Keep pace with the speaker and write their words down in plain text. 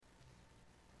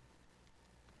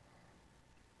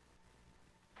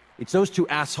It's those two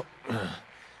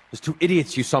those two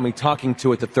idiots you saw me talking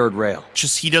to at the third rail.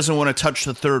 Just he doesn't want to touch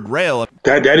the third rail.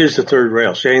 That is the third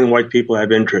rail, saying white people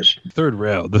have interest. The third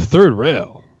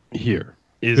rail here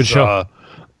is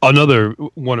another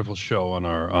wonderful show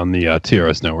on the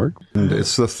TRS network. And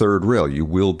it's the third rail. You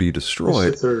will be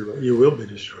destroyed. It's the third rail. You will be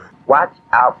destroyed. Watch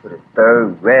out for the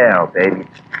third rail, baby.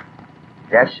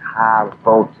 That's high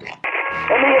voltage.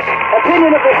 In the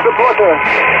opinion of this reporter,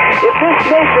 if this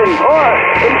nation, or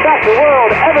in fact the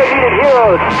world, ever needed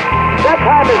heroes, that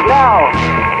time is now.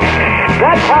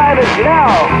 That time is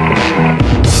now.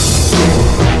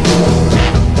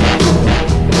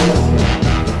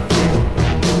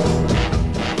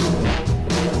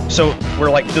 So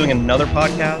we're like doing another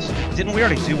podcast? Didn't we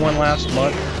already do one last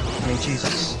month? I mean,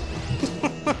 Jesus.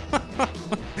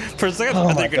 For a second,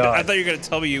 I thought you were going to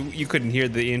tell me you couldn't hear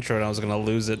the intro and I was going to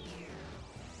lose it.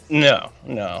 No.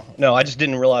 I just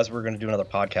didn't realize we were going to do another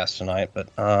podcast tonight, but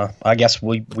I guess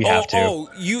we have to. Oh,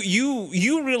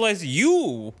 you realize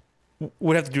you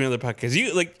would have to do another podcast.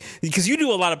 Because you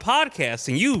do a lot of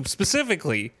podcasting. You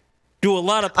specifically do a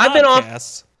lot of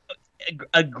podcasts.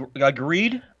 I've been off.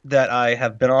 Agreed that I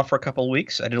have been off for a couple of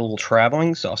weeks. I did a little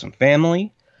traveling, saw some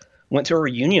family, went to a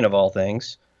reunion of all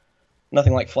things.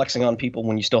 Nothing like flexing on people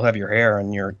when you still have your hair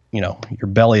and your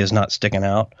belly is not sticking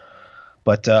out.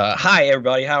 But hi,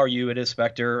 everybody. How are you? It is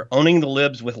Spectre, owning the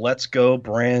libs with Let's Go,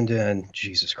 Brandon.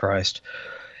 Jesus Christ.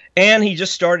 And he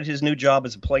just started his new job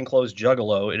as a plainclothes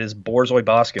juggalo. It is Borzoi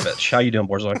Boskovich. How you doing,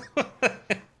 Borzoi?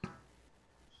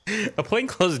 A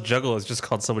plainclothes juggalo is just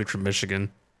called somebody from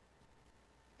Michigan.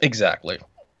 Exactly.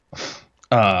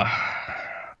 I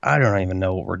don't even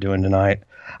know what we're doing tonight.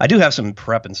 I do have some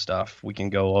prep and stuff we can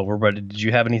go over, but did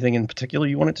you have anything in particular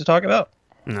you wanted to talk about?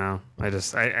 No,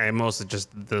 I mostly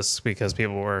just did this because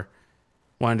people were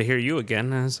wanting to hear you again,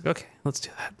 and I was like, okay, let's do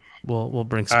that. We'll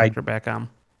bring Spectre back on.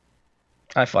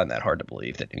 I find that hard to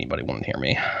believe that anybody wanted to hear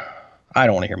me. I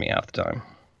don't want to hear me half the time.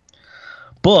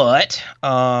 But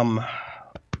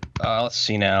let's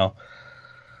see now.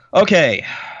 Okay,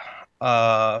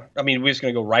 I mean, we're just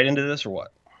gonna go right into this, or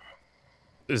what?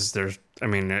 Is there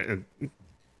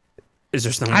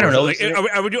something? I don't know.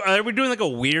 Are we doing like a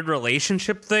weird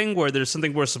relationship thing where there's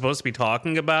something we're supposed to be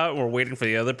talking about, and we're waiting for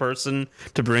the other person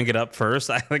to bring it up first?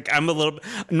 I'm a little.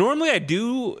 Normally, I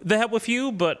do that with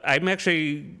you, but I'm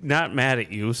actually not mad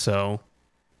at you. So,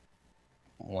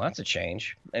 well, that's a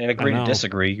change. And agree to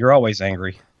disagree. You're always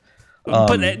angry.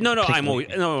 But I'm always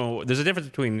no. There's a difference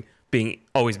between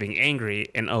always being angry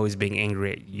and always being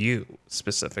angry at you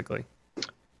specifically.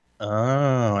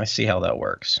 Oh, I see how that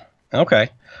works. Okay.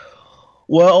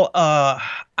 Well,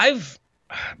 I've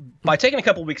by taking a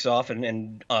couple of weeks off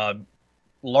and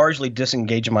largely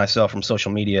disengaging myself from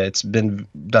social media, it's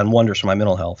done wonders for my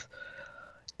mental health,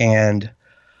 and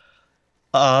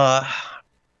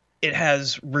it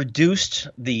has reduced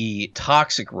the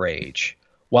toxic rage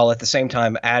while at the same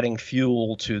time adding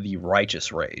fuel to the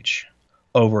righteous rage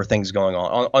over things going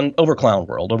on over Clown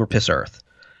World, over Piss Earth,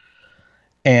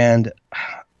 and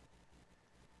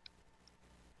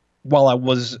while I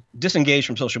was disengaged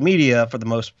from social media for the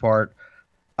most part,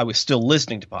 I was still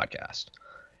listening to podcasts.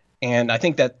 And I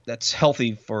think that's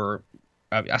healthy for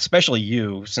especially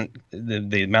you, since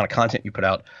the amount of content you put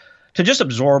out, to just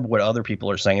absorb what other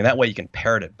people are saying. And that way you can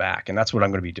parrot it back. And that's what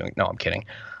I'm going to be doing. No, I'm kidding.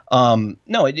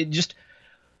 No,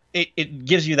 it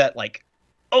gives you that like,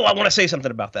 oh, I want to say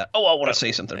something about that. Oh, I want to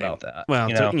say something about that. Well,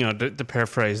 to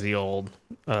paraphrase the old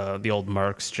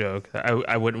Marx joke,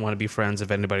 I wouldn't want to be friends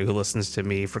with anybody who listens to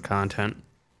me for content.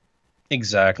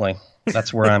 Exactly.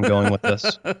 That's where I'm going with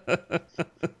this.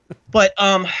 But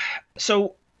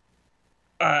so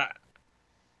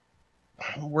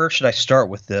where should I start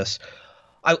with this?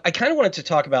 I kind of wanted to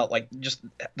talk about like just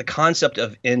the concept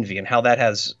of envy and how that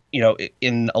has,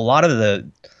 in a lot of the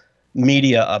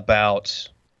media about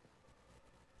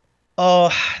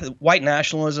white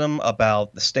nationalism,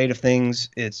 about the state of things.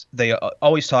 They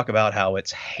always talk about how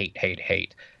it's hate,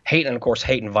 and of course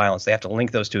hate and violence. They have to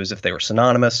link those two as if they were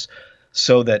synonymous,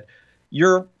 so that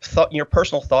your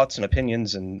personal thoughts and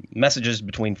opinions and messages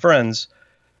between friends,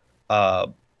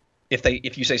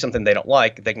 if you say something they don't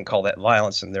like, they can call that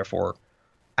violence and therefore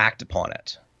act upon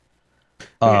it.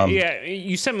 Yeah,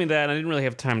 you sent me that, and I didn't really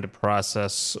have time to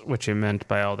process what you meant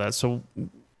by all that. So.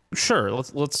 Sure,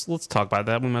 let's talk about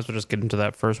that. We might as well just get into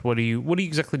that first. What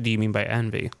exactly do you mean by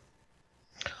envy?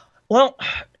 Well,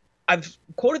 I've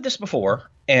quoted this before,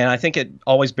 and I think it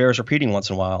always bears repeating once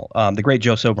in a while. The great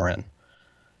Joe Soberin.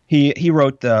 He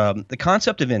wrote, the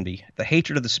concept of envy, the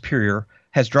hatred of the superior,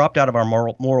 has dropped out of our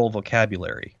moral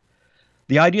vocabulary.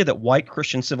 The idea that white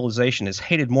Christian civilization is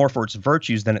hated more for its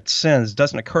virtues than its sins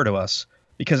doesn't occur to us,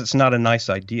 because it's not a nice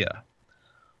idea.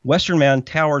 Western man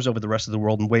towers over the rest of the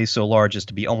world in ways so large as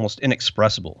to be almost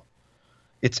inexpressible.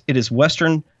 It is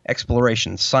Western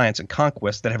exploration, science, and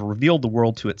conquest that have revealed the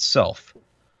world to itself.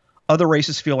 Other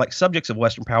races feel like subjects of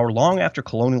Western power long after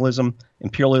colonialism,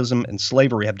 imperialism, and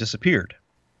slavery have disappeared.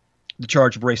 The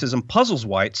charge of racism puzzles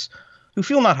whites who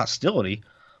feel not hostility,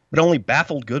 but only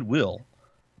baffled goodwill,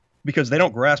 because they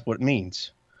don't grasp what it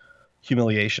means.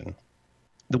 Humiliation.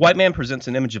 The white man presents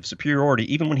an image of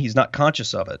superiority even when he's not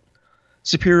conscious of it.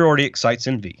 Superiority excites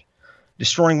envy.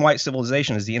 Destroying white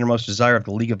civilization is the innermost desire of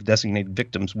the League of Designated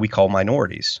Victims we call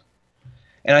minorities.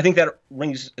 And I think that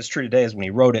rings as true today as when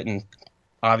he wrote it, and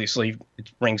obviously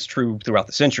it rings true throughout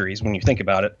the centuries when you think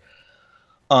about it.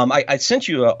 I sent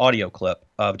you an audio clip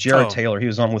of Jared Taylor. He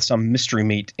was on with some mystery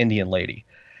meat Indian lady.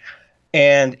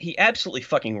 And he absolutely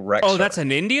fucking wrecks her. That's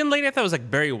an Indian lady? I thought it was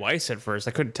like Barry Weiss at first.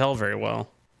 I couldn't tell very well.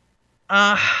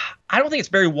 I don't think it's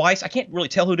Barry Weiss. I can't really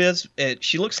tell who it is.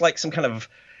 She looks like some kind of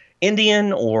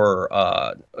Indian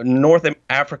or North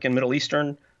African, Middle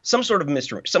Eastern, some sort of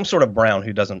mystery, some sort of brown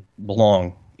who doesn't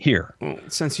belong here. Well,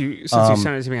 since you sent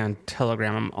it to me on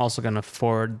Telegram, I'm also going to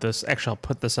forward this. Actually, I'll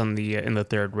put this on the in the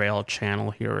Third Rail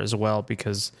channel here as well,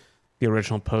 because the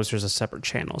original poster is a separate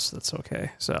channel, so that's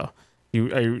okay. So, do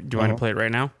you want to play it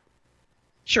right now?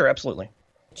 Sure, absolutely.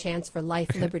 Chance for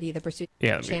life, liberty, the pursuit.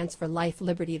 Chance for life,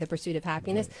 liberty, the pursuit of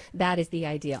happiness. That is the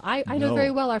ideal. I know very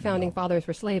well our founding fathers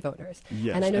were slave owners,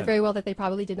 and I know very well that they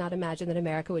probably did not imagine that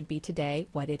America would be today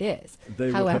what it is.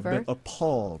 They would have been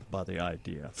appalled by the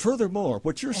idea. Furthermore,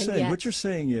 what you're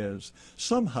saying is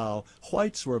somehow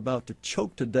whites were about to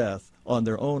choke to death on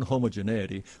their own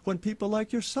homogeneity when people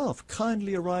like yourself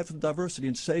kindly arrived with diversity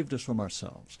and saved us from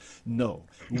ourselves. No,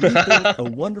 we built a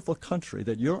wonderful country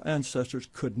that your ancestors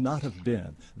could not have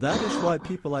been. That is why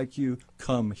people like you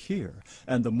come here.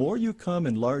 And the more you come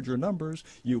in larger numbers,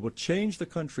 you will change the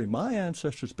country my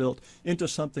ancestors built into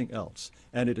something else.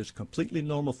 And it is completely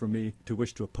normal for me to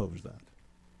wish to oppose that.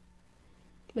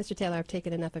 Mr. Taylor, I've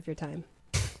taken enough of your time.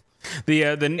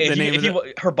 Her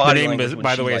body language,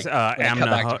 by the way, is Amna.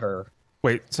 Back to her.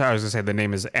 Wait, sorry, I was gonna say the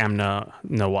name is Amna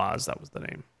Nawaz. That was the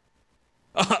name.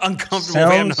 Uncomfortable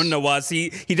Amna Nawaz. He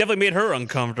definitely made her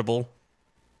uncomfortable.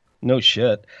 No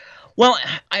shit. Well,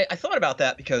 I thought about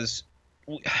that because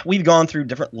we've gone through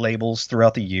different labels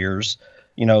throughout the years.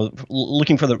 You know,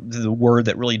 looking for the word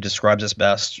that really describes us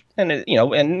best, and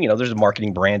there's a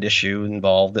marketing brand issue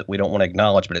involved that we don't want to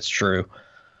acknowledge, but it's true.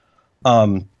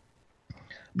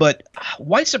 But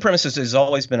white supremacist has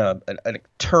always been a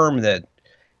term that,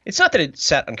 it's not that it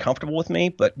sat uncomfortable with me,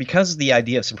 but because the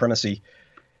idea of supremacy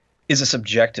is a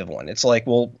subjective one. It's like,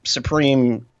 well,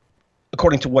 supreme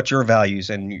according to what your values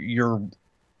and your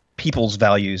people's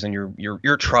values and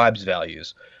your tribe's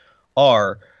values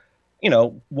are,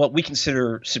 what we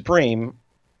consider supreme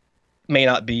may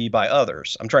not be by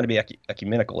others. I'm trying to be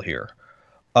ecumenical here.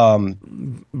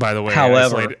 By the way,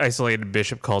 however, isolated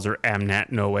bishop calls her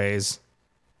Amnat No Ways.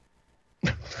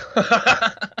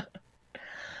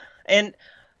 And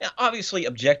obviously,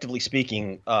 objectively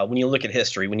speaking, when you look at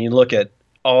history, when you look at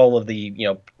all of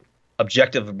the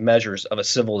objective measures of a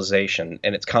civilization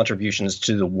and its contributions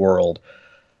to the world,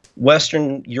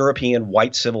 Western European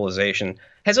white civilization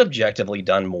has objectively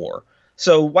done more.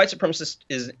 So white supremacist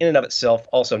is in and of itself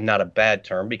also not a bad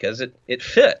term because it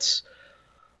fits.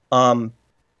 But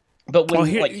when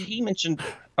he mentioned,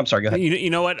 I'm sorry, go ahead. You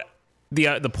know what?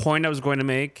 The point I was going to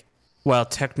make, while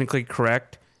technically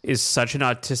correct, is such an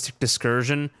autistic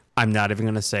discursion, I'm not even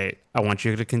going to say it. I want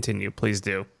you to continue. Please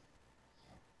do.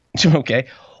 Okay.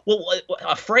 Well,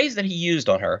 a phrase that he used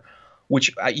on her,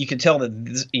 which you could tell that,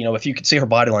 if you could see her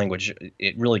body language,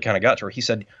 it really kind of got to her. He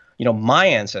said, my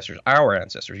ancestors, our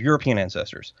ancestors, European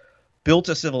ancestors, built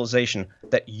a civilization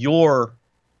that your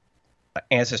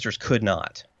ancestors could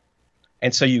not.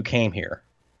 And so you came here.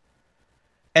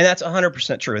 And that's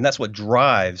 100% true. And that's what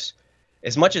drives,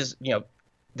 as much as,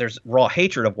 there's raw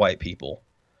hatred of white people,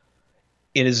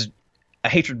 it is a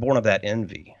hatred born of that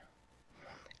envy.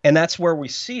 And that's where we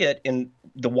see it in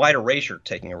the white erasure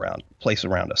taking place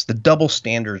around us. The double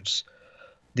standards,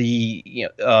 the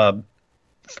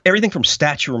everything from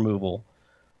statue removal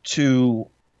to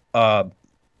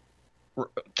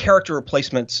character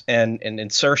replacements and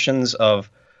insertions of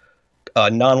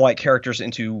non-white characters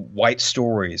into white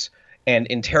stories, and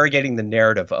interrogating the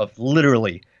narrative of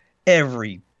literally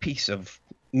every piece of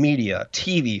media,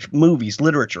 TV, movies,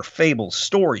 literature, fables,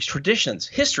 stories, traditions,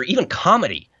 history, even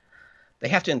comedy. They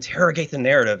have to interrogate the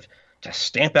narrative to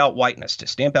stamp out whiteness, to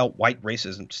stamp out white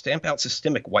racism, to stamp out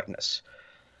systemic whiteness.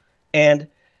 And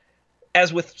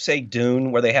as with, say,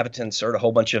 Dune, where they have to insert a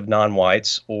whole bunch of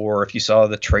non-whites, or if you saw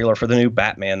the trailer for the new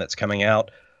Batman that's coming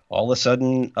out, all of a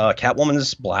sudden Catwoman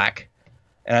is black.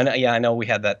 And I know we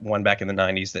had that one back in the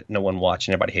 90s that no one watched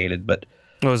and everybody hated, but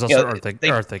it was also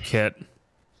Eartha Kitt.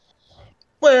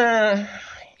 Well,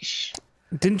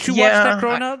 didn't you watch that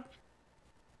growing up?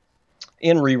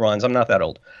 In reruns. I'm not that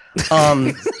old.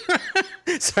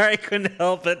 Sorry, I couldn't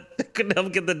help it. I couldn't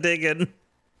help get the dig in.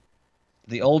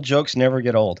 The old jokes never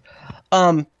get old.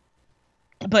 But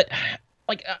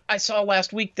like I saw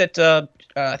last week that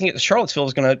I think Charlottesville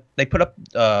is they put up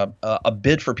a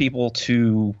bid for people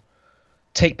to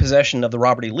take possession of the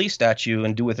Robert E. Lee statue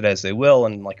and do with it as they will.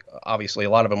 And like, obviously a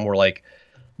lot of them were like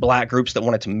black groups that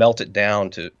wanted to melt it down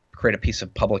to create a piece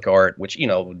of public art, which,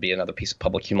 would be another piece of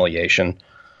public humiliation.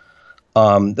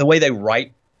 The way they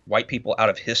write white people out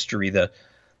of history, the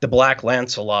Black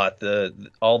Lancelot,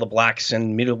 all the blacks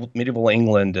in medieval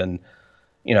England, and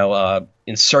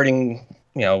inserting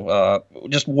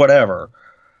just whatever.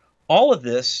 All of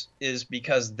this is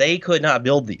because they could not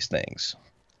build these things,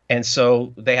 and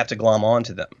so they have to glom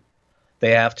onto them.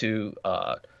 They have to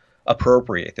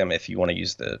appropriate them, if you want to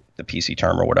use the PC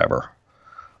term or whatever.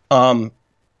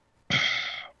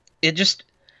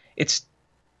 It's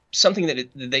something that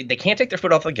they can't take their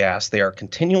foot off the gas. They are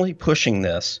continually pushing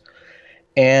this,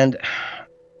 and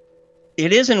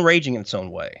it is enraging in its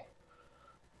own way.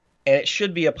 And it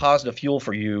should be a positive fuel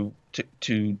for you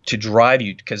to drive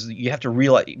you, because you have to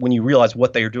realize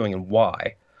what they are doing and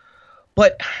why.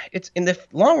 But it's in the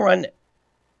long run,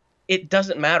 it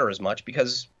doesn't matter as much,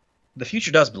 because the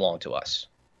future does belong to us.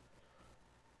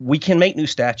 We can make new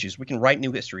statues. We can write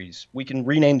new histories. We can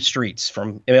rename streets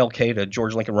from MLK to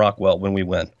George Lincoln Rockwell when we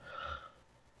win.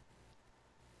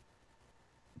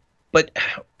 But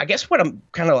I guess what I'm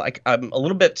kind of like, I'm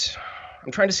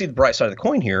trying to see the bright side of the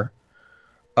coin here.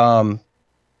 They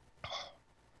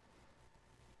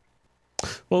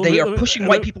are pushing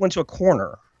white people into a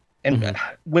corner. And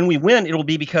when we win, it'll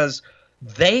be because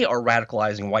they are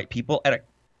radicalizing white people at a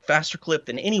faster clip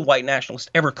than any white nationalist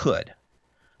ever could.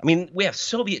 I mean, we have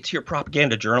Soviet-tier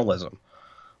propaganda journalism.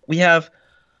 We have,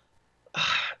 I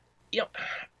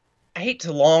hate to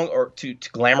to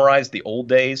glamorize the old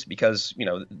days, because,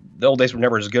 the old days were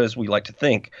never as good as we like to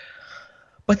think.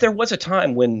 But there was a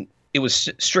time when it was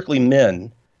strictly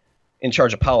men in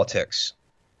charge of politics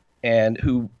and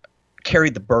who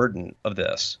carried the burden of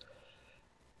this.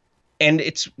 And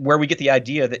it's where we get the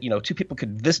idea that, two people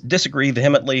could disagree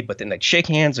vehemently, but then they'd shake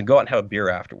hands and go out and have a beer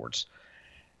afterwards.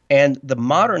 And the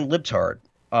modern libtard,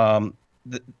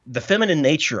 the feminine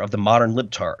nature of the modern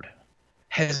libtard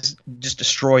has just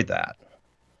destroyed that.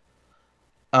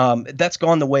 That's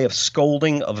gone the way of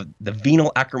scolding of the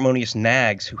venal, acrimonious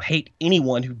nags who hate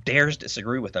anyone who dares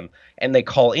disagree with them. And they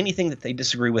call anything that they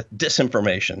disagree with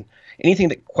disinformation, anything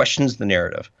that questions the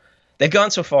narrative. They've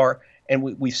gone so far, and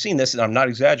we've seen this, and I'm not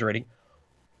exaggerating.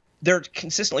 They're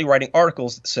consistently writing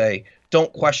articles that say,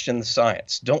 don't question the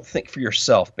science. Don't think for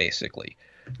yourself, basically.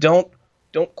 Don't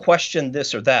question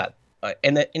this or that.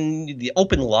 And in the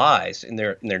open lies in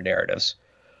their narratives.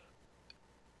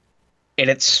 And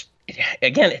it's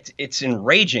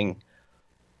enraging.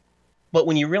 But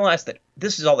when you realize that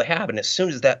this is all they have, and as soon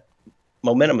as that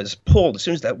momentum is pulled, as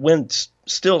soon as that wind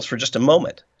stills for just a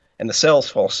moment and the sails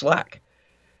fall slack,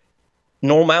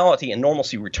 normality and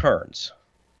normalcy returns.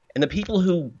 And the people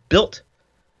who built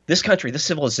this country, this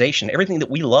civilization, everything that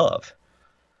we love,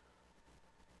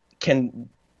 can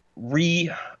they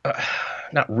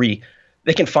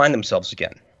can find themselves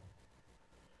again.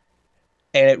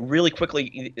 And it really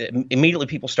quickly, immediately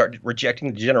people start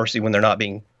rejecting degeneracy when they're not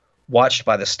being watched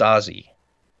by the Stasi.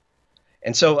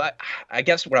 And so I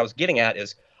guess what I was getting at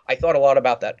is I thought a lot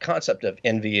about that concept of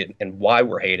envy and why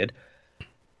we're hated.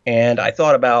 And I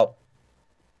thought about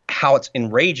how it's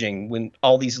enraging when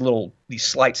all these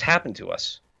slights happen to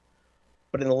us.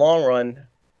 But in the long run,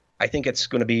 I think it's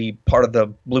going to be part of the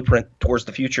blueprint towards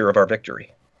the future of our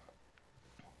victory.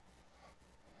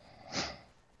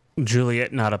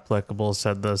 Juliet, not applicable,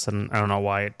 said this, and I don't know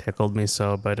why it tickled me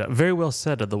so, but very well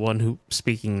said of the one who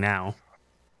speaking now.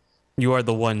 You are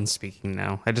the one speaking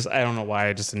now. I don't know why,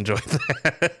 I just enjoyed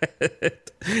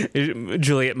that.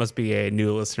 Juliet must be a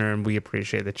new listener, and we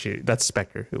appreciate that that's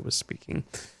Spectre who was speaking.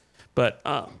 But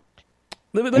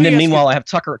and then meanwhile, I have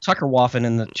Tucker Waffen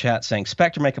in the chat saying,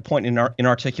 Spectre, make a point in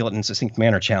inarticulate and succinct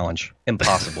manner challenge.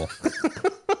 Impossible.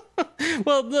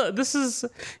 Well, this is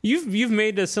you've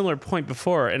made a similar point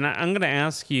before, and I'm going to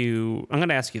ask you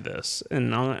this,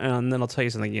 and then I'll tell you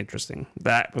something interesting.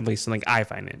 That at least something I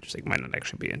find interesting, might not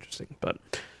actually be interesting, but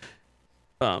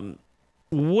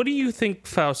what do you think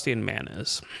Faustian man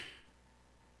is?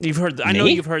 You've heard. I know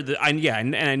you've heard the. Yeah,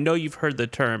 and I know you've heard the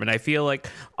term, and I feel like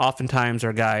oftentimes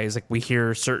our guys, like, we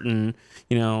hear certain,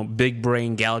 big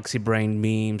brain, galaxy brain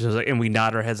memes, and we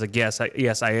nod our heads like, yes,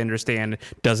 I understand.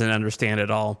 Doesn't understand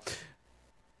at all.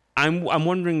 I'm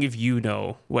wondering if you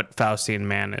know what Faustian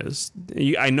man is.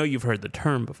 I know you've heard the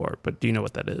term before, but do you know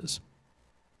what that is?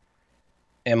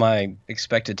 Am I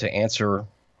expected to answer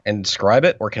and describe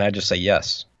it, or can I just say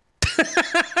yes?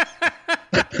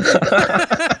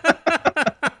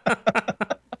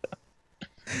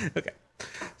 Okay,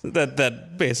 so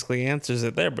that basically answers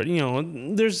it there. But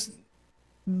there's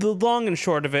the long and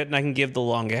short of it, and I can give the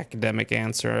long academic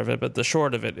answer of it. But the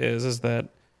short of it is that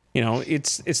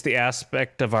it's the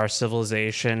aspect of our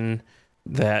civilization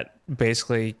that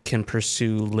basically can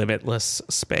pursue limitless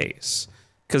space,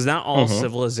 because not all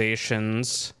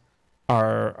civilizations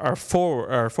are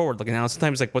forward looking. Now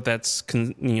sometimes, like, what that's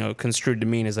construed to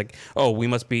mean is like, oh, we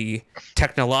must be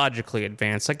technologically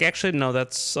advanced. Like, actually, no,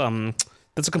 that's a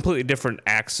completely different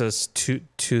axis to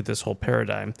this whole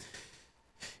paradigm.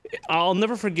 I'll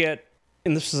never forget,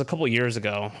 and this was a couple of years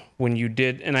ago, when you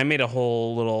did, and I made a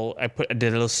whole little, I did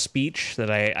a little speech that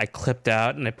I clipped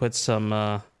out, and I put some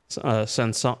I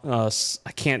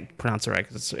can't pronounce it right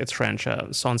because it's French,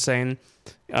 Sansein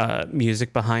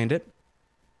music behind it,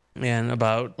 and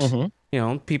about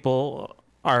people,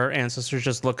 our ancestors,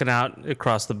 just looking out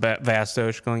across the vast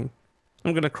ocean, going,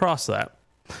 "I'm going to cross that."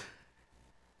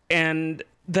 And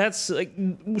that's like,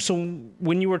 so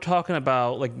when you were talking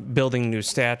about like building new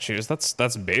statues,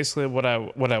 that's basically what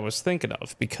I was thinking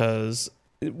of, because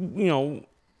the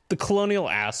colonial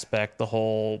aspect, the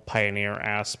whole pioneer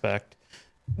aspect,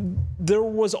 there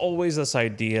was always this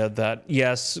idea that,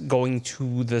 yes, going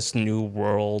to this new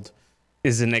world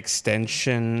is an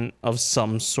extension of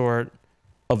some sort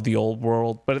of the old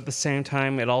world, but at the same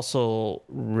time it also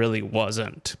really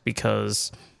wasn't,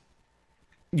 because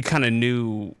you kind of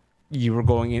knew you were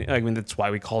going in. I mean, that's why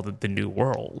we called it the New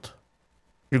World.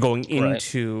 You're going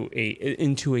into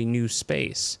a new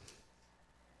space,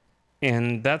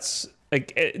 and that's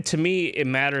like, to me, it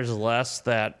matters less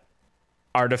that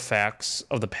artifacts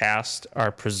of the past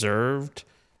are preserved,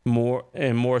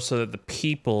 more so that the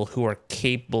people who are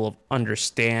capable of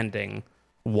understanding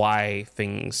why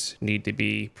things need to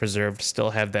be preserved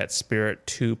still have that spirit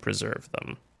to preserve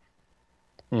them.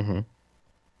 Mm-hmm.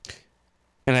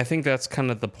 And I think that's kind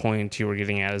of the point you were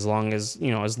getting at. As long as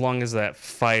that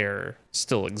fire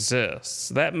still exists,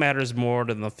 that matters more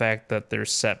than the fact that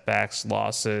there's setbacks,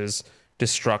 losses,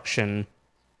 destruction.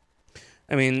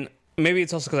 I mean, maybe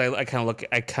it's also because I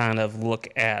kind of look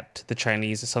at the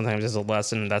Chinese sometimes as a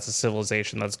lesson. That's a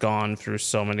civilization that's gone through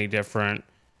so many different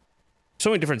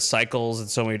cycles and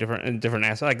so many different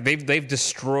aspects. Like, they've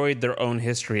destroyed their own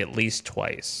history at least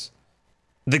twice.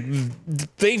 They've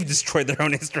destroyed their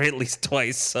own history at least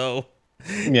twice. So,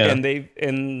 yeah.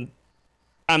 And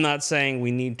I'm not saying we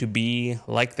need to be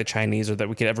like the Chinese or that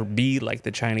we could ever be like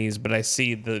the Chinese, but I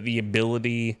see the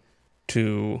ability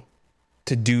to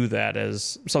do that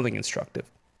as something instructive.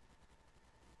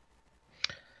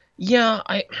 Yeah,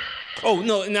 Oh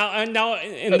no! Now,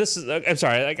 and this is. I'm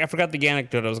sorry. I forgot the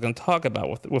anecdote I was going to talk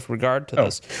about with regard to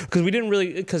this, because we didn't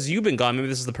really. Because you've been gone. Maybe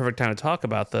this is the perfect time to talk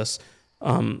about this.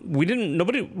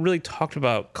 Nobody really talked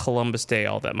about Columbus Day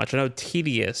all that much. I know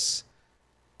Tedious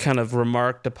kind of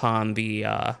remarked upon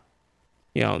the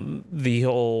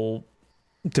whole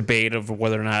debate of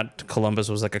whether or not Columbus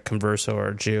was like a converso or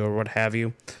a Jew or what have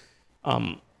you. I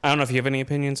don't know if you have any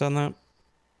opinions on that.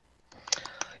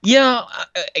 Yeah,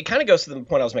 it kind of goes to the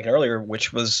point I was making earlier,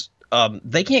 which was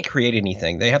they can't create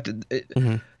anything. They have to,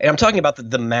 and I'm talking about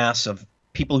the mass of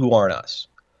people who aren't us.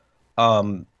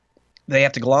 They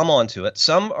have to glom onto it.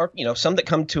 Some are, some that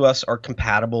come to us are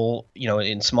compatible,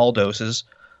 in small doses.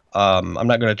 I'm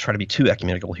not going to try to be too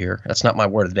ecumenical here. That's not my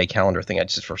word of the day calendar thing. I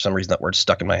just, for some reason, that word's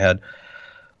stuck in my head.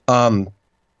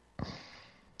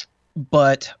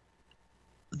 But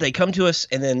they come to us,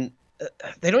 and then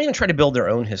they don't even try to build their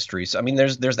own histories. I mean,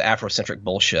 there's the Afrocentric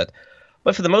bullshit,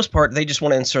 but for the most part, they just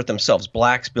want to insert themselves.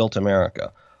 Blacks built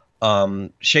America.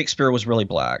 Shakespeare was really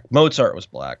black. Mozart was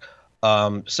black.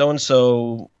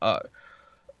 So-and-so,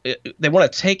 they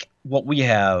want to take what we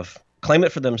have, claim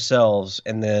it for themselves,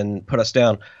 and then put us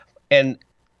down. And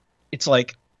it's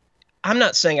like, I'm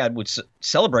not saying I would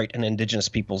celebrate an Indigenous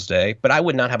Peoples Day, but I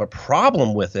would not have a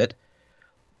problem with it,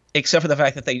 except for the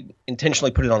fact that they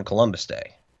intentionally put it on Columbus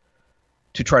Day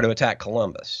to try to attack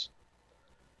Columbus.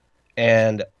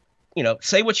 And,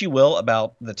 say what you will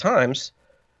about the times,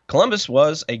 Columbus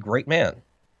was a great man.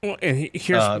 Well, and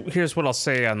here's what I'll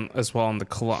say on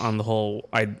the whole,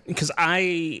 because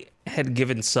I had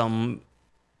given some.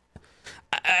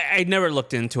 I never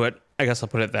looked into it. I guess I'll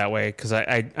put it that way, because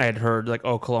I had heard like,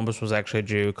 oh, Columbus was actually a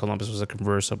Jew, Columbus was a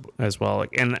convert as well,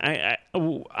 like, and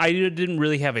I didn't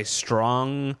really have a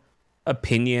strong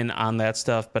opinion on that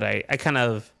stuff, but I kind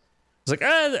of was like,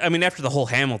 I mean, after the whole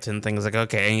Hamilton thing, I was like,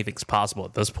 okay, anything's possible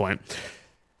at this point.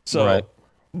 So, right.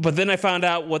 But then I found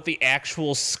out what the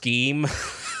actual scheme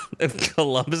of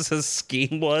Columbus's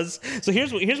scheme was. So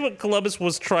here's what Columbus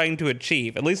was trying to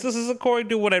achieve. At least this is according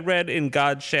to what I read in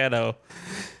God's Shadow,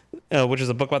 which is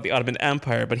a book about the Ottoman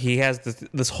Empire. But he has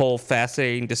this whole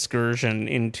fascinating excursion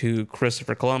into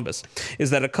Christopher Columbus. Is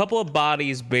that a couple of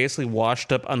bodies basically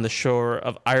washed up on the shore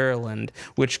of Ireland,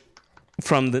 which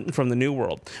from the New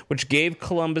World, which gave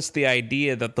Columbus the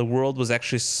idea that the world was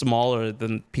actually smaller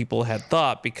than people had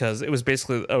thought, because it was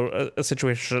basically a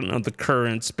situation of the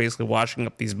currents basically washing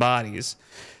up these bodies.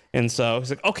 And so he's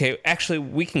like, okay, actually,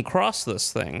 we can cross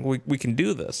this thing. We can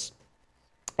do this.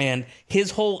 And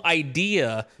his whole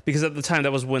idea, because at the time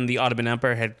that was when the Ottoman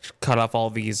Empire had cut off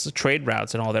all these trade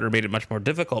routes and all that, or made it much more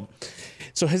difficult.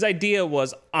 So his idea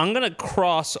was, I'm going to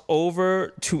cross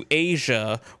over to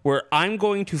Asia, where I'm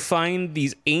going to find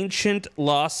these ancient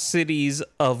lost cities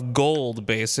of gold,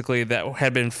 basically, that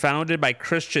had been founded by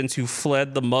Christians who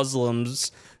fled the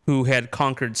Muslims who had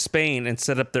conquered Spain and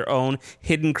set up their own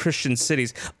hidden Christian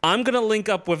cities. I'm going to link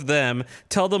up with them,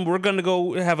 tell them we're going to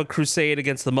go have a crusade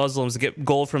against the Muslims to get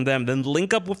gold from them, then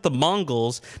link up with the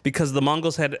Mongols, because the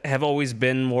Mongols have always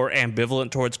been more ambivalent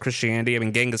towards Christianity. I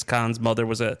mean, Genghis Khan's mother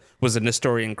was a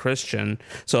Nestorian Christian.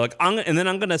 So like, I'm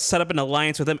going to set up an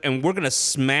alliance with them, and we're going to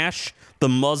smash the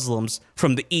Muslims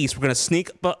from the east. We're going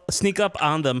to sneak up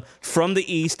on them from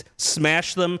the east,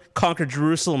 smash them, conquer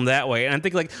Jerusalem that way. And I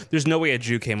think, like, there's no way a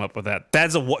Jew came up with that.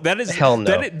 That is hell no.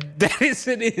 That is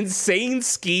an insane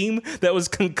scheme that was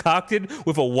concocted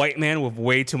with a white man with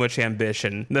way too much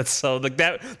ambition. That's so like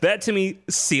that to me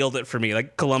sealed it for me.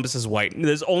 Like, Columbus is white.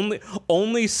 There's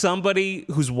only somebody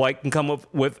who's white can come up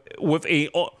with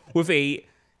a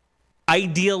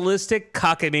idealistic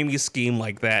cockamamie scheme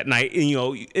like that,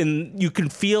 and you can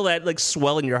feel that like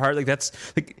swell in your heart. Like, that's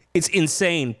like, it's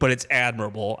insane, but it's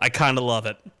admirable. I kind of love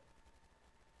it.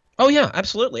 Oh yeah,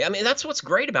 absolutely. I mean, that's what's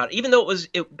great about it. Even though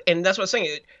and that's what I'm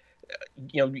saying.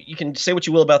 You can say what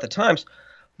you will about the times,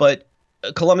 but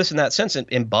Columbus in that sense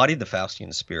embodied the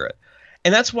Faustian spirit,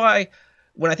 and that's why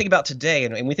when I think about today,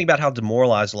 and we think about how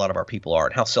demoralized a lot of our people are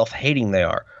and how self-hating they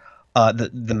are,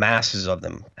 the masses of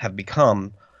them have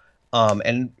become.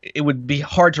 And it would be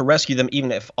hard to rescue them,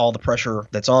 even if all the pressure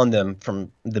that's on them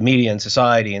from the media and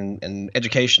society and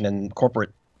education and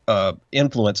corporate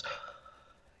influence,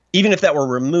 even if that were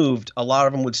removed, a lot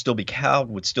of them would still be cowed,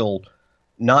 would still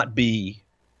not be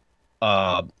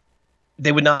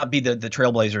they would not be the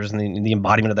trailblazers and the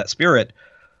embodiment of that spirit.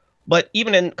 But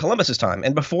even in Columbus's time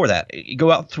and before that, you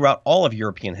go out throughout all of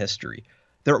European history,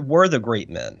 there were the great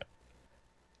men,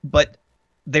 but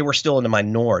they were still in a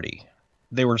minority.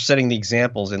 They were setting the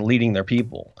examples and leading their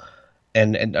people,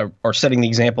 and are setting the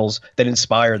examples that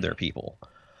inspired their people.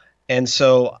 And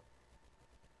so,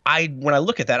 when I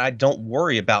look at that, I don't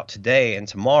worry about today and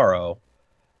tomorrow.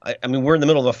 I mean, we're in the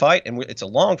middle of a fight, and it's a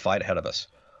long fight ahead of us.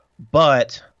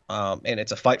 But and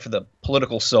it's a fight for the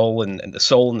political soul and the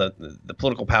soul and the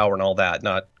political power and all that.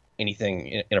 Not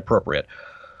anything inappropriate.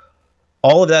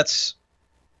 All of that's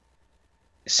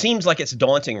seems like it's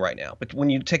daunting right now, but when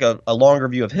you take a longer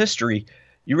view of history,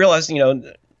 you realize,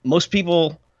 most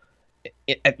people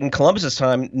in Columbus's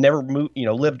time never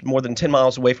lived more than 10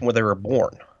 miles away from where they were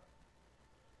born.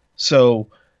 So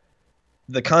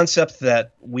the concept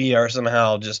that we are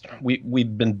somehow just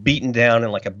we've been beaten down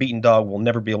and like a beaten dog will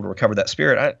never be able to recover that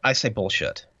spirit, I say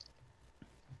bullshit.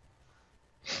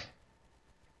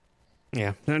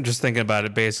 Yeah, I'm just thinking about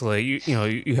it. Basically,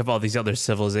 you have all these other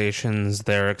civilizations.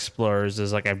 They're explorers.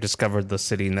 Is like, I've discovered the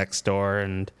city next door,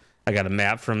 and I got a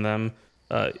map from them.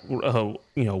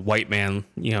 White man,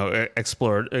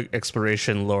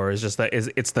 exploration lore is just that.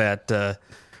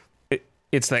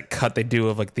 It's that cut they do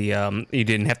of like the you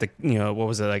didn't have to, what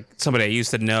was it, like somebody I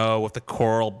used to know with the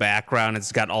choral background.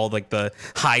 It's got all like the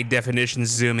high definition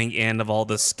zooming in of all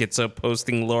the schizo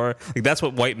posting lore. Like, that's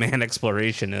what white man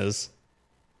exploration is.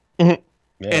 Mm-hmm.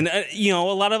 Yeah. And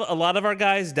a lot of our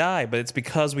guys die, but it's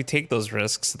because we take those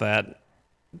risks that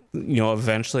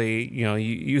eventually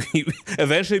you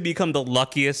eventually become the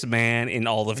luckiest man in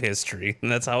all of history,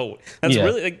 and that's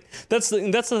really like that's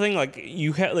the thing. Like,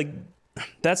 you have like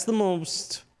that's the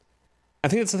most. I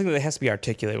think that's the thing that has to be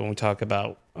articulated when we talk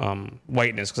about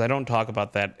whiteness, because I don't talk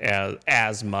about that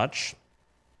as much,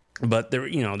 but there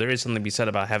is something to be said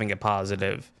about having a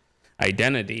positive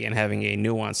identity and having a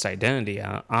nuanced identity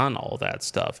on all that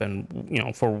stuff.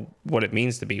 And for what it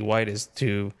means to be white is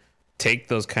to take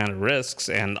those kind of risks,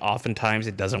 and oftentimes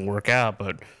it doesn't work out.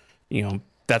 But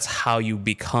that's how you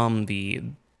become the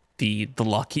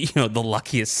lucky, the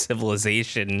luckiest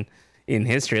civilization in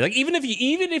history. Like even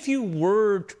if you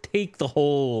were to take the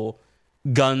whole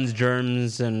guns,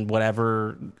 germs, and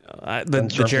whatever,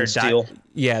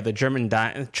 the German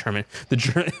diamond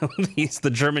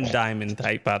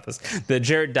hypothesis, the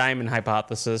Jared Diamond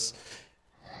hypothesis.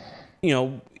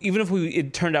 Even if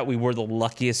it turned out we were the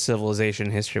luckiest civilization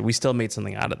in history, we still made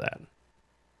something out of that.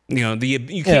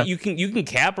 You can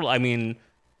capitalize. I mean,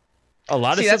 a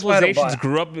lot of civilizations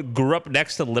grew up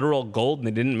next to literal gold, and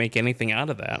they didn't make anything out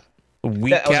of that.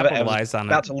 We capitalized on it.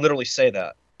 About to literally say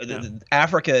that. Yeah.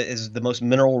 Africa is the most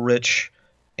mineral rich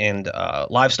and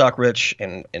livestock rich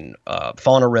and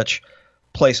fauna rich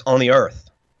place on the earth.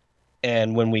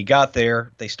 And when we got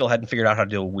there, they still hadn't figured out how to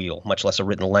do a wheel, much less a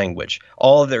written language.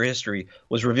 All of their history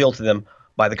was revealed to them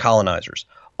by the colonizers.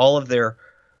 All of their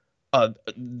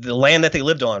the land that they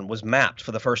lived on was mapped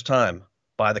for the first time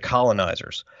by the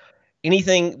colonizers.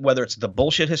 Anything, whether it's the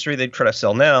bullshit history they try to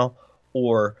sell now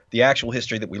or the actual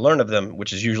history that we learn of them,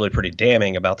 which is usually pretty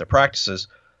damning about their practices,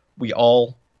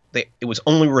 it was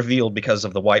only revealed because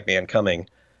of the white man coming,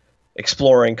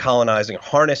 exploring, colonizing,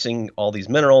 harnessing all these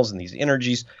minerals and these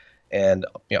energies and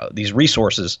these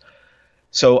resources.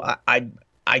 So I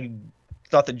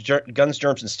thought that guns,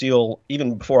 germs, and steel,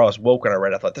 even before I was woke when I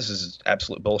read it, I thought this is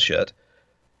absolute bullshit.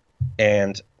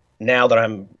 And now that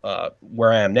I'm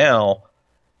where I am now,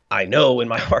 I know in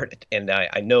my heart, and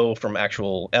I know from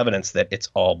actual evidence that it's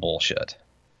all bullshit.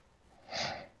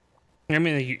 I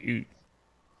mean,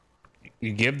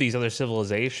 you give these other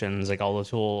civilizations like all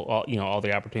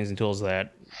the opportunities and tools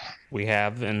that we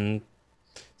have, and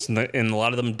a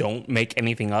lot of them don't make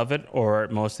anything of it, or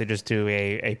mostly just do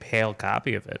a pale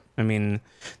copy of it. I mean,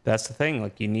 that's the thing.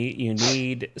 Like you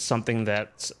need something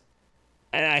that's,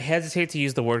 and I hesitate to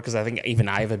use the word because I think even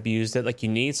I've abused it. Like you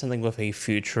need something with a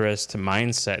futurist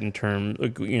mindset in terms,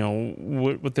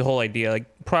 with the whole idea.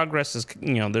 Like progress is,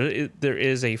 there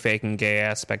is a fake and gay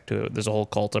aspect to it. There's a whole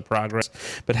cult of progress,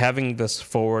 but having this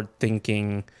forward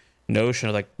thinking notion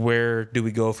of like where do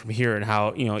we go from here, and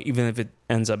how even if it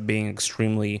ends up being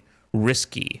extremely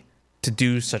risky to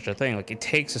do such a thing, like it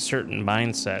takes a certain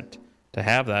mindset to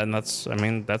have that, and that's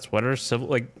what our civil,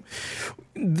 like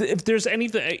if there's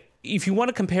anything, if you want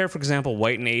to compare, for example,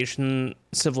 white and Asian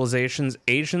civilizations,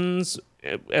 Asians,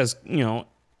 as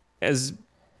as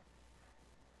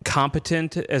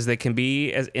competent as they can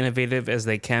be, as innovative as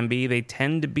they can be, they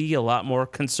tend to be a lot more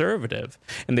conservative,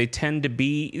 and they tend to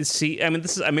be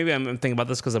maybe I'm thinking about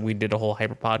this because we did a whole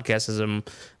hyper podcastism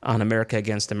on America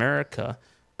against America,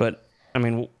 but I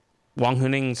mean Wang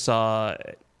Huning saw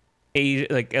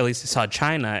at least saw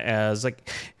China as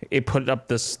like it put up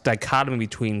this dichotomy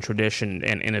between tradition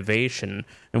and innovation,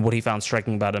 and what he found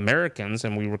striking about Americans,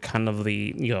 and we were kind of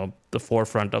the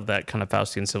forefront of that kind of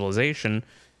Faustian civilization,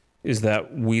 is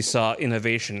that we saw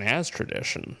innovation as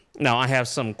tradition. Now, I have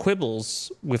some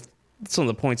quibbles with some of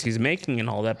the points he's making and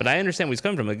all that, but I understand where he's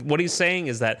coming from. Like, what he's saying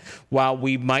is that while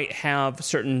we might have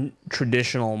certain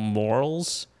traditional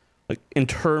morals, like in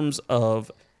terms of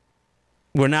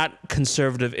we're not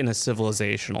conservative in a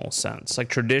civilizational sense. Like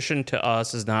tradition to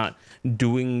us is not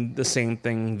doing the same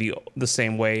thing the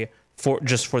same way for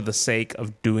the sake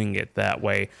of doing it that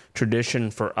way.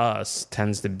 Tradition for us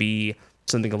tends to be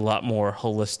something a lot more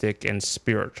holistic and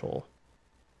spiritual.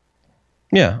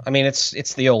 Yeah, I mean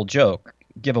it's the old joke.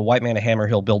 Give a white man a hammer,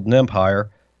 he'll build an empire.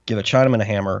 Give a Chinaman a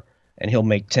hammer, and he'll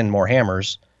make 10 more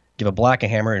hammers. Give a black a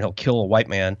hammer, and he'll kill a white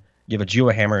man. Give a Jew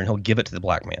a hammer, and he'll give it to the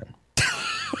black man.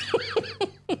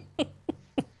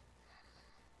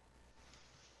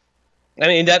 I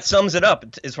mean, that sums it up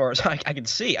as far as I can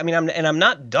see. I mean, I'm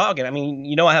not dogging. I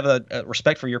mean, I have a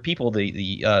respect for your people,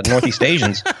 the Northeast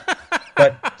Asians,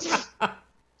 but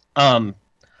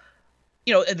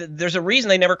there's a reason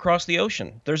they never crossed the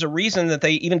ocean. There's a reason that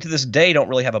they, even to this day, don't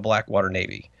really have a black water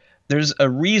navy. There's a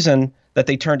reason that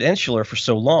they turned insular for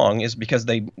so long, is because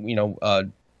they,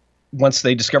 once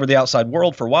they discovered the outside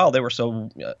world for a while, they were so,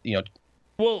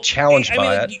 challenged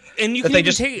by it, and you that they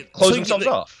just close themselves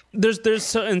off.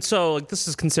 So like this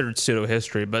is considered pseudo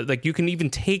history, but like you can even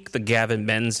take the Gavin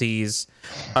Menzies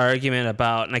argument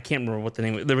about, and I can't remember what the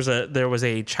name. There was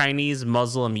a Chinese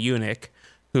Muslim eunuch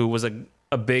who was a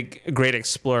great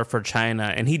explorer for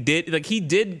China, and he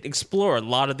did explore a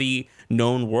lot of the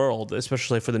known world,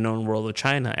 especially for the known world of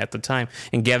China at the time.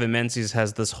 And Gavin Menzies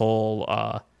has this whole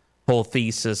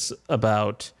thesis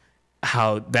about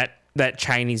how that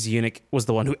Chinese eunuch was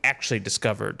the one who actually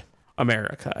discovered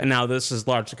America. And now this is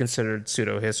largely considered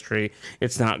pseudo history.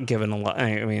 It's not given a lot.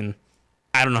 I mean,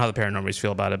 I don't know how the paranormies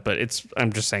feel about it, but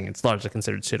I'm just saying it's largely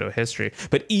considered pseudo-history.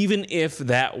 But even if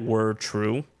that were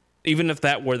true, even if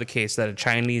that were the case, that a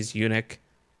Chinese eunuch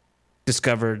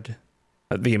discovered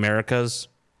the Americas,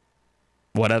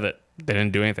 what of it? They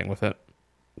didn't do anything with it.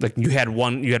 Like you had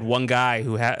one guy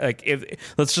who had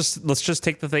let's just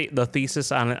take the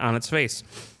thesis on its face.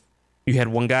 You had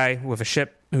one guy with a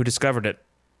ship who discovered it.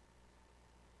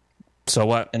 So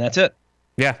what? And that's it.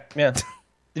 Yeah.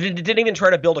 They didn't even try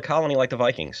to build a colony like the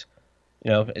Vikings.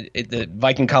 The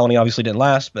Viking colony obviously didn't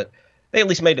last, but they at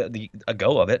least made a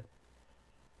go of it.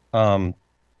 But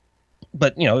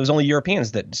it was only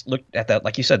Europeans that looked at that,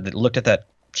 like you said, that looked at that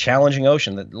challenging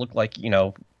ocean that looked like,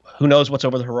 who knows what's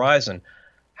over the horizon?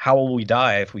 How will we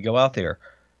die if we go out there?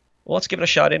 Well, let's give it a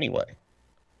shot anyway.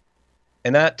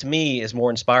 And that, to me, is more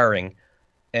inspiring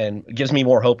and gives me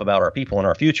more hope about our people and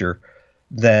our future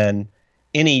than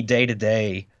any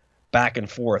day-to-day back and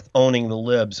forth, owning the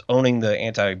libs, owning the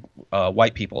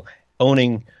anti-white people,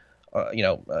 owning,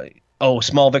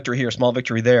 small victory here, small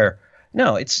victory there.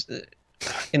 No, it's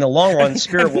in the long run,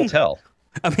 spirit will tell.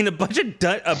 I mean, a bunch of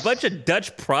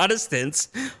Dutch Protestants,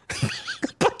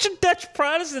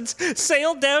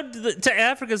 sailed down to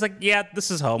Africa. It's like, yeah,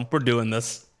 this is home. We're doing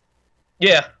this.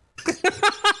 Yeah.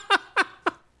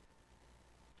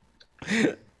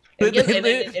 They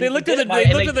looked at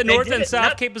the North and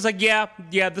South Cape. It's like, yeah,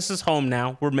 this is home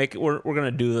now. We're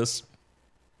gonna do this.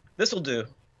 This will do.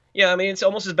 Yeah, I mean, it's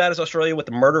almost as bad as Australia with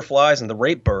the murder flies and the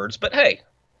rape birds. But hey,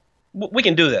 we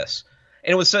can do this.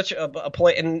 And it was such a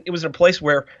place, and it was in a place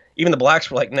where even the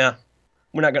blacks were like, "Nah,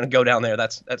 we're not going to go down there.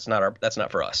 That's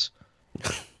not for us."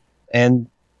 And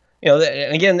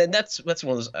and again, that's one of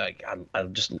those. I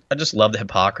just love the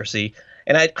hypocrisy,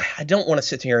 and I don't want to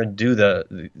sit here and do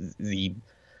the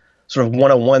sort of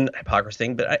 101 hypocrisy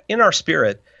thing, but in our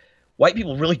spirit, white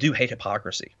people really do hate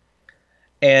hypocrisy,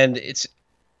 and it's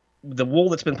the wool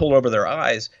that's been pulled over their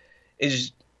eyes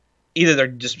is either they're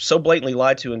just so blatantly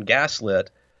lied to and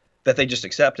gaslit that they just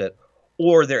accept it,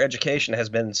 or their education has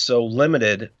been so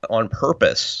limited on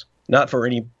purpose, not for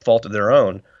any fault of their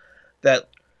own, that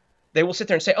they will sit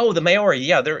there and say, oh, the Maori,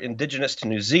 yeah, they're indigenous to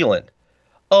New Zealand.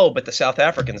 Oh, but the South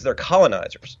Africans, they're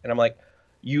colonizers. And I'm like,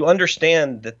 you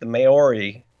understand that the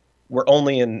Maori were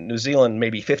only in New Zealand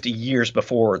maybe 50 years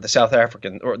before the South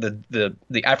African or the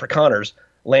Afrikaners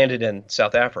landed in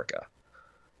South Africa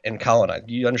and colonized.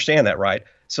 You understand that, right?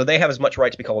 So they have as much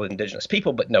right to be called indigenous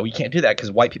people, but no, you can't do that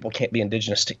because white people can't be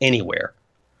indigenous to anywhere.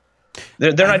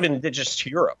 They're not even indigenous to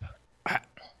Europe. I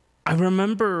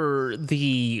remember I'm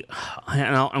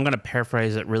going to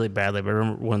paraphrase it really badly, but I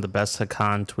remember one of the best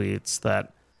Hakan tweets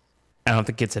that I don't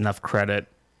think gets enough credit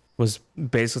was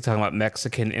basically talking about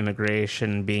Mexican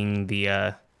immigration being being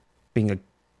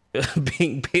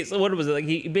basically, what was it? Like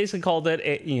he basically called it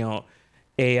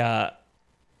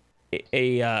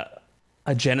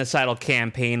a genocidal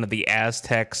campaign of the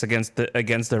Aztecs against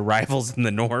their rivals in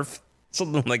the north,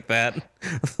 something like that.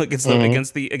 Like it's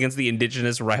against the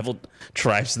indigenous rival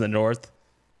tribes in the north.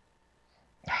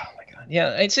 Oh my god,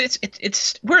 yeah,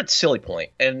 it's we're at silly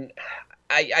point, and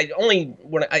I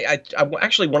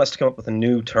actually want us to come up with a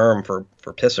new term for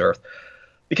Piss Earth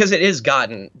because it has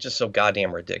gotten just so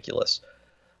goddamn ridiculous.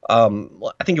 I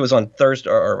think it was on Thursday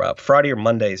or Friday or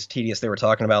Monday's Tedious. They were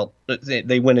talking about,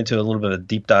 they went into a little bit of a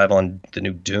deep dive on the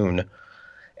new Dune,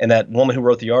 and that woman who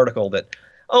wrote the article that,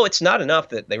 it's not enough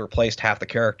that they replaced half the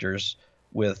characters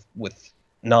with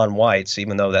non-whites,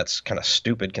 even though that's kind of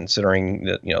stupid considering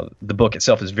that the book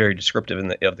itself is very descriptive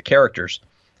of the characters,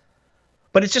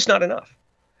 but it's just not enough.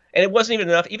 And it wasn't even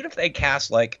enough, even if they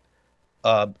cast like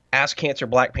Ass Cancer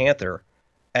Black Panther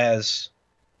as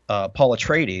Paul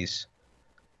Atreides.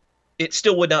 It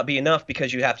still would not be enough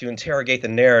because you have to interrogate the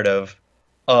narrative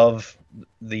of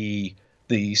the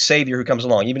savior who comes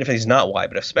along, even if he's not white,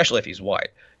 but especially if he's white.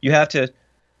 You have to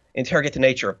interrogate the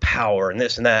nature of power and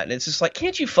this and that. And it's just like,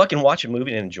 can't you fucking watch a movie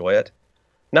and enjoy it?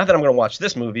 Not that I'm going to watch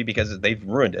this movie because they've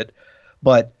ruined it,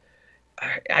 but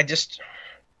I just,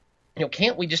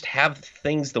 can't we just have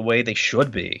things the way they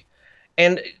should be?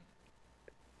 And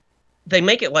they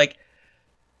make it like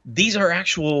these are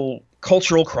actual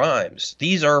cultural crimes.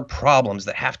 These are problems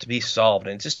that have to be solved.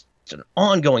 And it's just an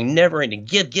ongoing, never-ending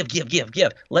give.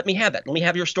 Let me have that. Let me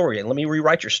have your story. And let me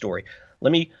rewrite your story.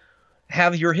 Let me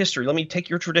have your history. Let me take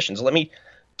your traditions. Let me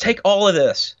take all of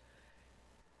this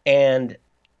and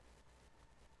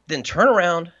then turn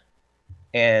around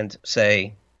and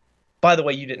say, by the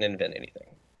way, you didn't invent anything.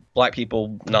 Black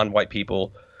people, non-white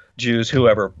people, Jews,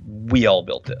 whoever, we all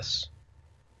built this.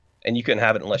 And you couldn't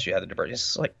have it unless you had the diversity.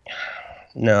 It's like,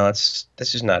 no, that's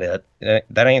just not it.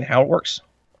 That ain't how it works.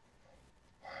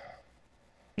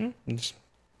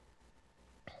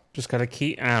 just got to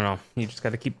keep, I don't know, you just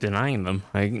got to keep denying them.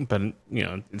 But,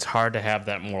 it's hard to have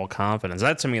that moral confidence.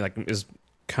 That to me, is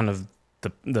kind of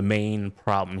the main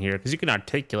problem here, because you can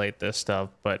articulate this stuff,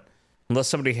 but unless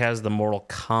somebody has the moral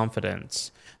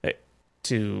confidence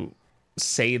to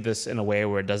say this in a way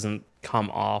where it doesn't come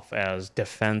off as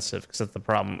defensive, because that's the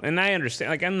problem. And I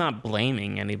understand, I'm not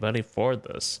blaming anybody for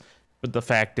this, but the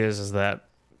fact is that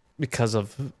because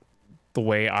of the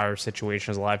way our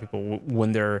situation is, a lot of people,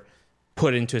 when they're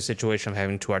put into a situation of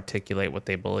having to articulate what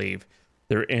they believe,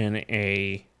 they're in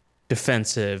a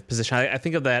defensive position. I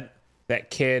think of that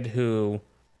kid who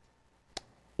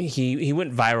he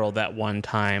went viral that one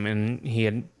time,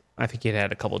 and I think he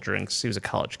had a couple drinks. He was a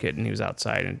college kid, and he was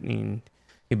outside, and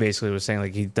he basically was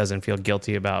saying he doesn't feel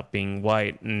guilty about being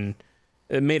white, and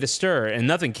it made a stir, and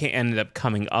nothing ended up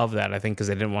coming of that, I think, because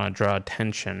they didn't want to draw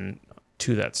attention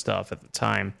to that stuff at the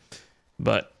time.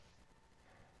 But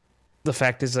the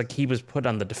fact is, he was put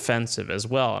on the defensive as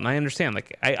well, and I understand.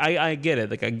 I get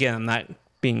it. Again, I'm not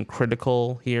being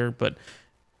critical here, but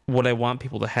what I want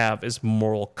people to have is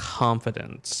moral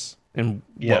confidence in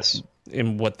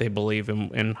what they believe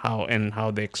and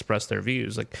how they express their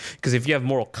views. Because if you have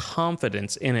moral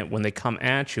confidence in it when they come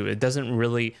at you, it doesn't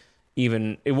really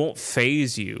it won't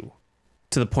phase you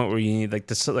to the point where you need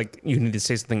you need to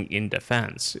say something in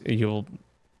defense.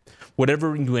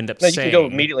 Whatever you end up saying, you can go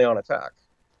immediately on attack.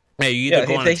 Yeah, you either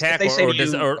go on attack,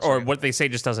 or what they say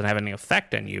just doesn't have any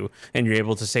effect on you, and you're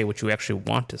able to say what you actually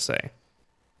want to say.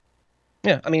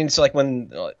 Yeah, I mean, it's like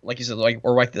when, like you said,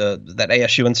 that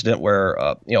ASU incident where,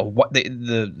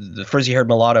 the frizzy-haired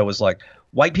mulatto was like,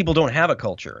 white people don't have a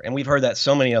culture, and we've heard that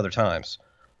so many other times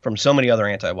from so many other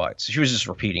anti-whites. She was just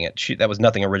repeating it. That was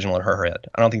nothing original in her head.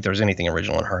 I don't think there was anything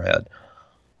original in her head.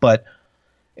 But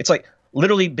it's like,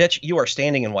 literally, bitch, you are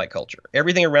standing in white culture.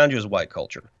 Everything around you is white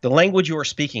culture. The language you are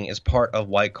speaking is part of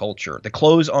white culture. The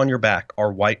clothes on your back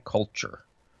are white culture.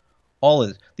 All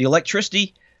is the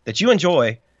electricity that you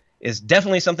enjoy is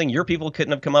definitely something your people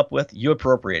couldn't have come up with. You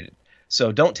appropriated.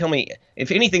 So don't tell me, if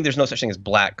anything, there's no such thing as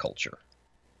black culture.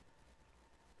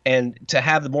 And to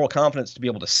have the moral confidence to be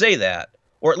able to say that,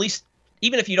 or at least,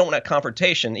 even if you don't want that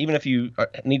confrontation, even if you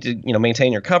need to,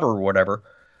 maintain your cover or whatever,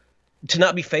 to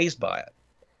not be fazed by it,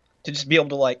 to just be able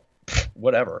to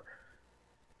whatever,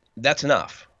 that's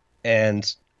enough.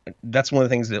 And that's one of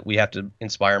the things that we have to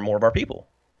inspire more of our people.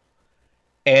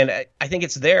 And I think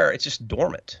it's there. It's just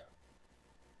dormant.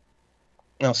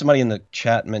 Now, somebody in the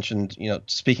chat mentioned,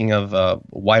 speaking of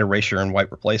white erasure and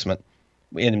white replacement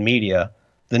in media,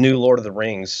 the new Lord of the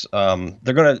Rings,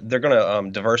 they're gonna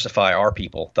diversify our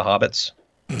people, the hobbits,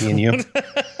 me and you.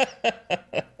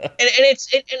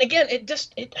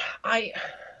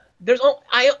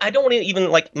 I don't want to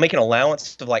even make an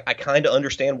allowance of I kind of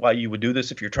understand why you would do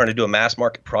this if you're trying to do a mass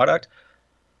market product.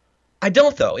 I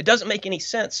don't, though. It doesn't make any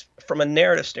sense from a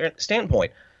narrative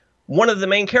standpoint. One of the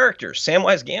main characters,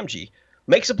 Samwise Gamgee,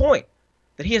 makes a point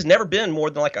that he has never been more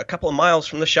than a couple of miles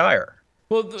from the Shire.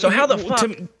 Well, so how the fuck?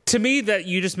 To me, that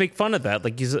you just make fun of that. Are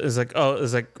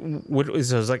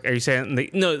you saying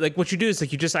no? What you do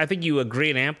is I think you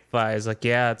agree and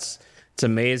empathize. It's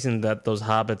amazing that those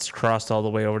hobbits crossed all the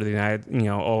way over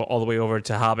to all the way over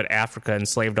to Hobbit Africa,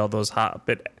 enslaved all those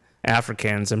Hobbit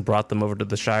Africans, and brought them over to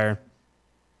the Shire.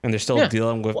 And they're still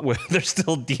dealing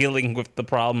with the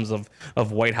problems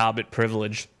of white Hobbit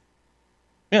privilege.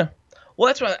 Yeah.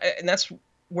 Well, that's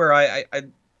where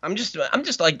I'm just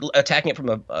attacking it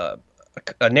from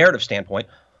a narrative standpoint,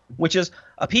 which is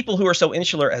a people who are so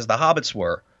insular as the hobbits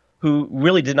were, who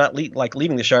really did not like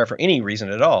leaving the Shire for any reason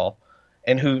at all,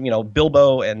 and who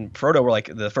Bilbo and Frodo were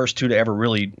the first two to ever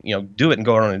really do it and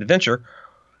go on an adventure.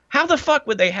 How the fuck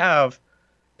would they have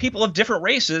people of different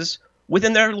races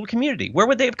within their little community? Where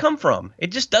would they have come from?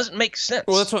 It just doesn't make sense.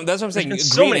 Well, that's what I'm saying.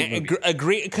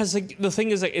 Agree, because the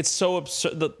thing is, it's so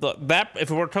absurd. That if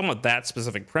we're talking about that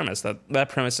specific premise, that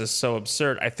premise is so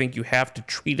absurd. I think you have to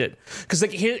treat it because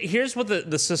here's what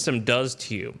the system does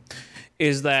to you,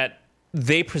 is that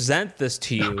they present this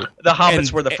to you. The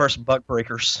hobbits were the first buck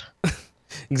breakers.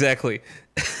 Exactly,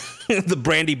 the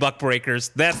Brandybuck breakers.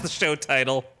 That's the show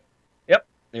title. Yep,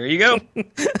 there you go.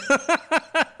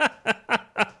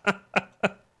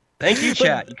 Thank you,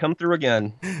 chat. You come through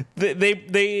again.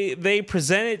 They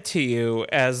present it to you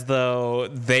as though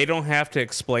they don't have to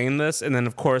explain this, and then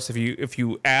of course, if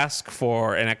you ask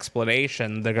for an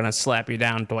explanation, they're gonna slap you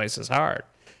down twice as hard.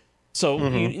 So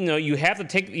you have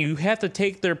to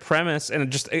take their premise and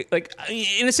just like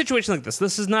in a situation like this.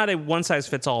 This is not a one size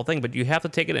fits all thing, but you have to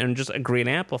take it and just agree and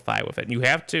amplify with it. And you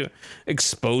have to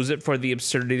expose it for the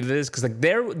absurdity that it is, because like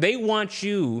they want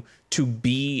you to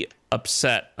be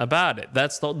upset about it.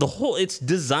 That's the whole. It's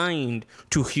designed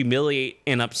to humiliate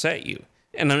and upset you.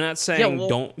 And I'm not saying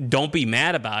don't be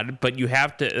mad about it, but you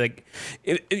have to like.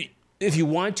 If you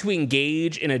want to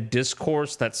engage in a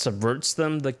discourse that subverts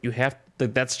them, like you have.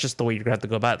 That's just the way you're going to have to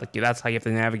go about it. Like, that's how you have to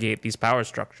navigate these power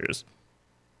structures.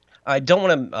 I don't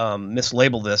want to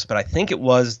mislabel this, but I think it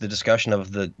was the discussion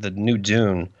of the new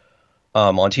Dune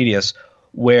on Tedious,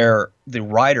 where the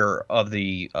writer of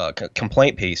the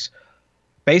complaint piece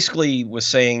basically was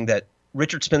saying that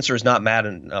Richard Spencer is not mad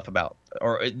enough about,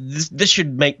 or this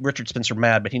should make Richard Spencer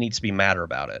mad, but he needs to be madder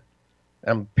about it.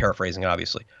 I'm paraphrasing,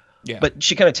 obviously. Yeah. But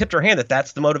she kind of tipped her hand that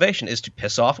that's the motivation, is to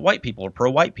piss off white people or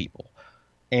pro-white people.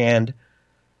 And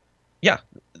yeah,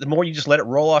 the more you just let it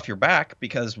roll off your back,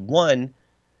 because one,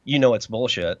 you know it's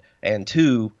bullshit, and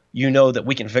two, you know that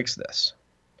we can fix this.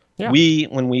 Yeah.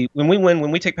 When we win, when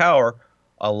we take power,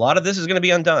 a lot of this is going to be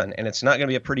undone, and it's not going to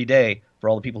be a pretty day for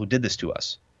all the people who did this to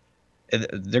us.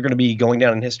 They're going to be going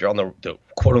down in history on the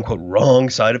quote unquote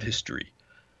wrong side of history.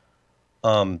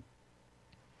 And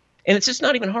it's just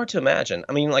not even hard to imagine.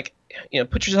 I mean, like,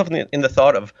 put yourself in the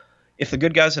thought of if the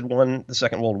good guys had won the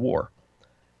Second World War,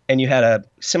 and you had a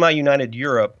semi-united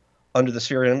Europe under the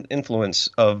sphere of influence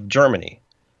of Germany,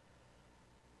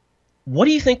 what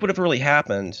do you think would have really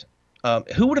happened?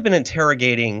 Who would have been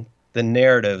interrogating the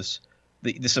narratives,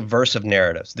 the subversive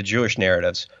narratives, the Jewish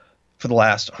narratives, for the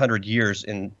last 100 years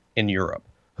in Europe?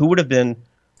 Who would have been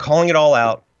calling it all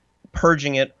out,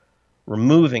 purging it,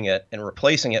 removing it, and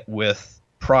replacing it with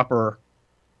proper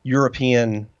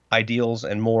European ideals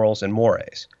and morals and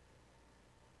mores?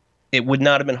 It would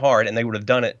not have been hard, and they would have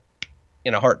done it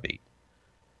in a heartbeat.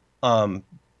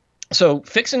 So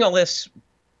fixing all this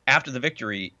after the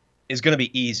victory is going to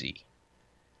be easy.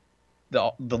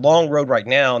 The long road right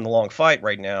now and the long fight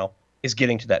right now is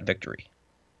getting to that victory.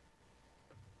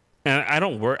 And I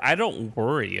don't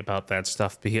worry about that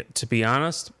stuff. To be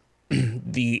honest,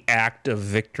 the act of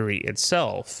victory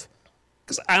itself,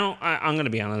 because I'm going to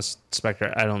be honest,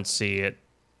 Spectre. I don't see it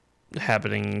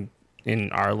happening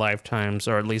in our lifetimes,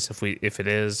 or at least if it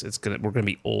is, we're gonna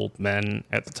be old men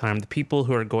at the time. The people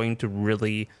who are going to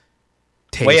really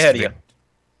taste way ahead of you.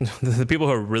 The people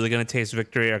who are really going to taste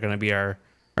victory are going to be our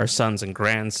sons and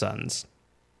grandsons.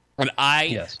 And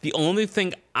the only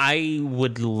thing I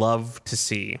would love to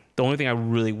see, the only thing I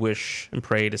really wish and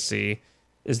pray to see,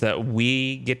 is that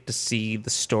we get to see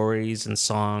the stories and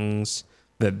songs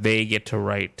that they get to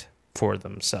write for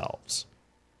themselves.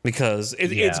 Because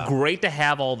it's great to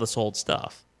have all this old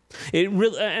stuff. It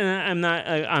really, and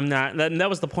I'm not. That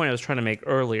was the point I was trying to make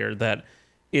earlier. That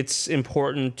it's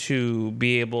important to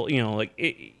be able, to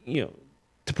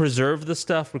preserve the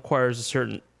stuff requires a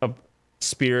certain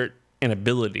spirit and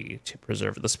ability to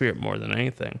preserve the spirit more than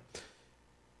anything.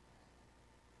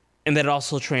 And that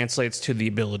also translates to the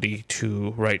ability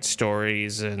to write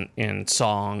stories and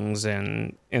songs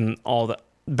and all the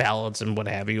ballads and what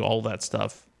have you, all that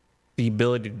stuff. The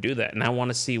ability to do that, and I want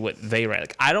to see what they write.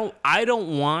 Like, I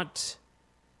don't want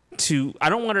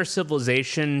our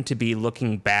civilization to be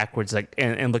looking backwards, like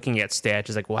and looking at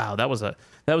statues like, wow, that was a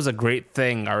great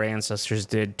thing our ancestors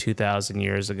did 2,000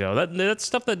 years ago. That's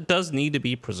stuff that does need to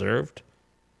be preserved.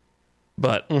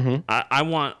 But I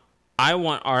want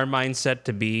our mindset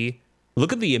to be,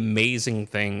 look at the amazing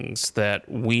things that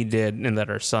we did and that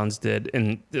our sons did,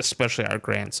 and especially our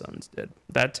grandsons did.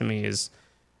 That to me is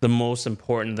the most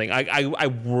important thing. I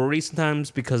worry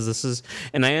sometimes because this is,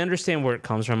 and I understand where it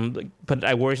comes from, but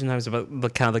I worry sometimes about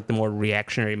the kind of like the more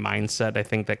reactionary mindset I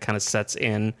think that kind of sets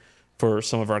in for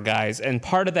some of our guys. And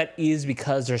part of that is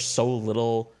because there's so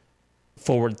little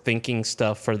forward thinking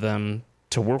stuff for them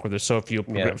to work with. There's so few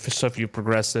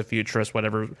progressive, futurist,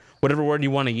 whatever word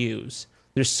you want to use.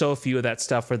 There's so few of that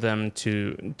stuff for them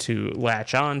to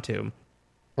latch on to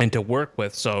and to work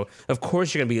with. So of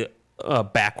course you're going to be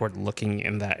backward looking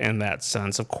in that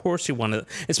sense. Of course you want to,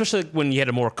 especially when you had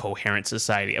a more coherent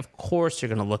society, of course you're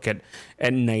going to look at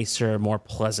nicer, more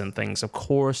pleasant things. Of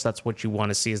course that's what you want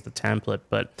to see as the template,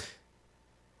 but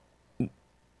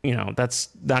that's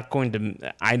not going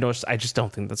to, I just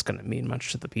don't think that's going to mean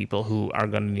much to the people who are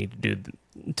going to need to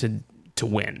do to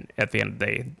win at the end of the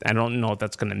day. I don't know if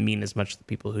that's going to mean as much to the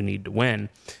people who need to win.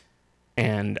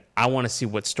 And I want to see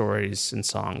what stories and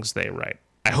songs they write.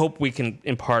 I hope we can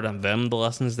impart on them the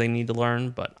lessons they need to learn,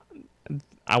 but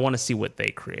I want to see what they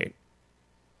create.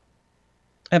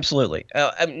 Absolutely.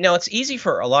 Now, it's easy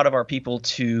for a lot of our people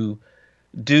to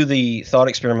do the thought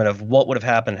experiment of what would have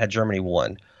happened had Germany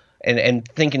won, and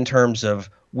think in terms of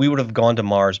we would have gone to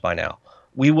Mars by now.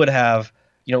 We would have,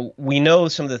 we know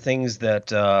some of the things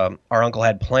that our uncle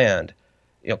had planned,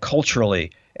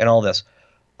 culturally and all this,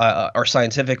 or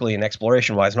scientifically and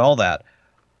exploration-wise and all that.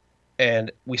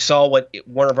 And we saw what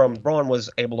Werner von Braun was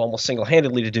able to almost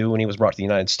single-handedly to do when he was brought to the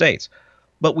United States.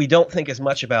 But we don't think as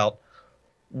much about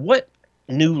what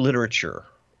new literature,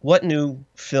 what new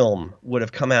film would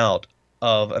have come out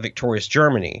of a victorious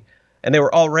Germany. And they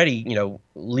were already,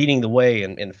 leading the way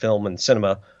in film and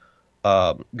cinema,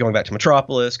 going back to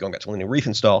Metropolis, going back to Leni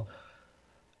Riefenstahl.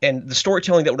 And the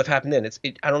storytelling that would have happened then,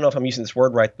 I don't know if I'm using this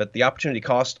word right, but the opportunity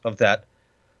cost of that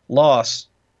loss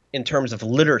in terms of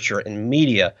literature and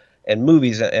media and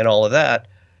movies and all of that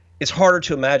is harder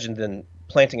to imagine than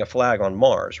planting a flag on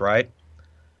Mars, right?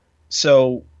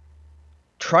 So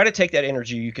try to take that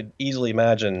energy you could easily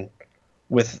imagine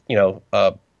with,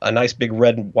 a nice big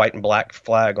red and white and black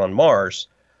flag on Mars,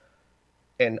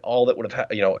 and all that would have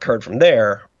occurred from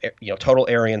there, total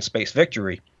Aryan space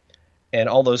victory, and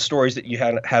all those stories that you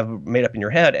have made up in your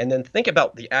head, and then think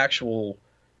about the actual,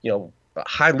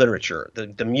 high literature,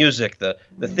 the music, the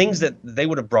things that they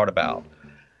would have brought about.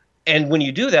 And when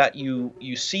you do that,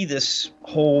 you see this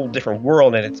whole different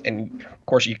world, and of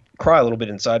course you cry a little bit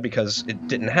inside because it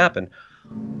didn't happen.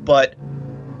 But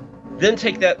then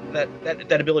take that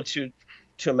ability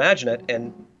to imagine it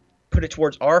and put it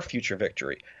towards our future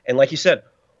victory. And like you said,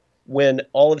 when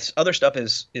all of this other stuff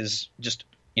is just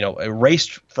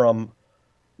erased from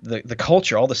the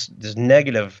culture, all this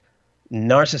negative,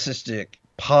 narcissistic,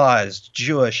 paused,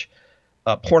 Jewish,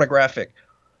 pornographic,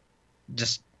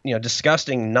 just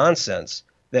disgusting nonsense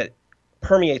that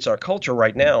permeates our culture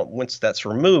right now, once that's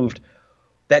removed,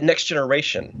 that next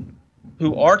generation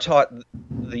who are taught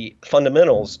the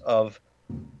fundamentals of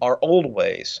our old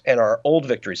ways and our old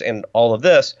victories and all of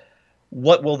this,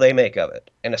 what will they make of it?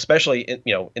 And especially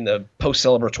in the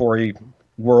post-celebratory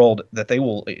world that they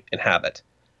will inhabit.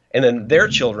 And then their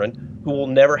children who will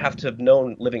never have to have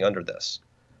known living under this.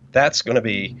 There's going to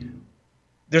be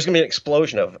an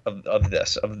explosion of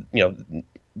this,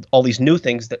 all these new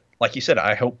things that, like you said,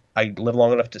 I hope I live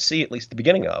long enough to see at least the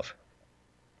beginning of.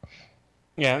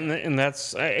 Yeah, and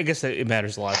that's, I guess it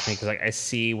matters a lot to me because I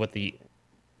see what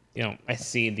I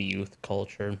see the youth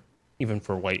culture, even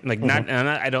for white,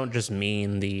 I don't just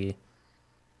mean the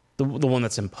one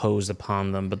that's imposed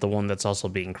upon them, but the one that's also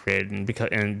being created,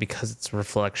 and because it's a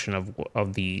reflection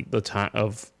of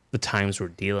the times we're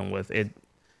dealing with.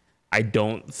 I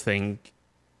don't think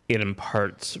it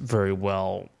imparts very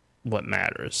well what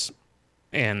matters,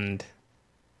 and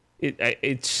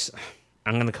it's.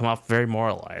 I'm gonna come off very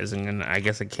moralizing, and I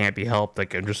guess it can't be helped.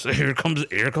 Like, I'm just here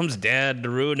comes Dad to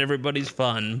ruin everybody's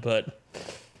fun, but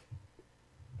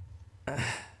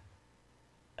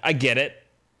I get it.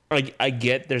 Like, I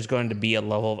get there's going to be a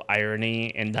level of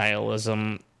irony and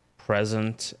nihilism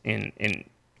present in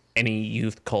any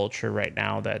youth culture right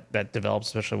now that develops,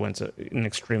 especially when it's an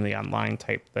extremely online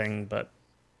type thing. But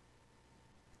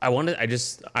I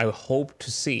hope to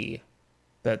see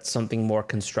that something more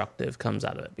constructive comes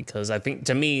out of it, because I think,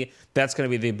 to me, that's going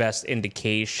to be the best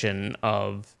indication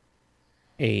of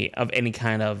any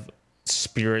kind of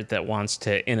spirit that wants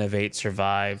to innovate,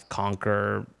 survive,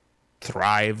 conquer,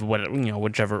 thrive,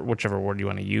 whichever word you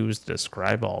want to use to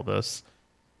describe all this.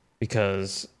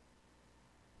 Because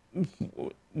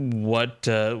what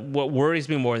worries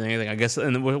me more than anything, I guess,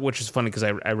 and which is funny because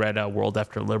I read World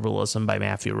After Liberalism by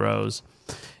Matthew Rose.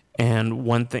 And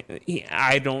one thing,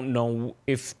 I don't know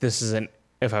if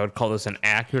I would call this an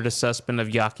accurate assessment of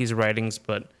Yaki's writings,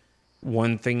 but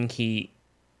one thing he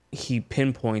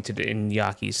pinpointed in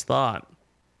Yaki's thought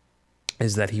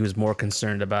is that he was more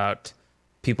concerned about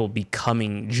people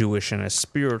becoming Jewish in a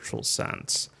spiritual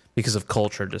sense because of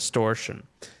culture distortion.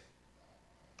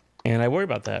 And I worry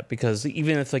about that, because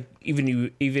even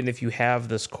if you have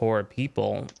this core of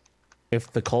people,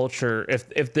 if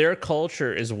their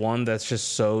culture is one that's just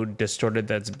so distorted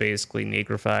that's basically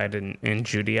negrified and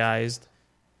Judaized,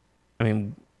 I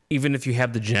mean, even if you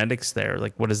have the genetics there,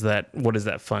 like, what does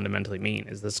that fundamentally mean?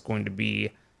 Is this going to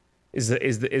be, is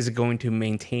it going to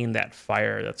maintain that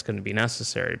fire that's going to be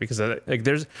necessary? Because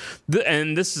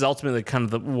and this is ultimately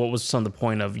kind of what was some of the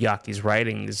point of Yaki's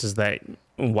writings, is that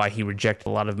why he rejected a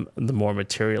lot of the more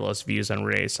materialist views on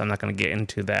race. I'm not going to get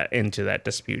into that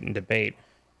dispute and debate.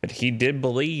 But he did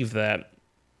believe that,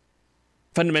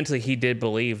 fundamentally, if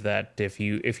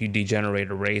you degenerate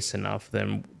a race enough,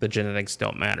 then the genetics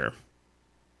don't matter.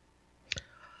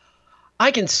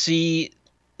 I can see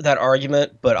that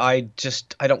argument, but I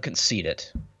don't concede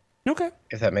it. Okay.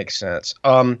 If that makes sense.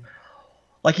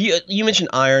 like you mentioned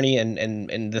irony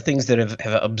and the things that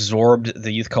have absorbed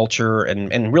the youth culture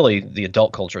and really the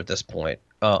adult culture at this point,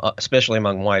 especially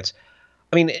among whites.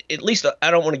 I mean, at least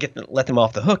I don't want to let them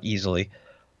off the hook easily,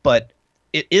 but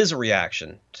it is a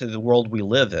reaction to the world we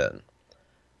live in.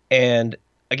 And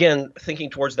again, thinking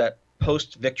towards that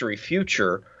post-victory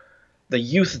future, the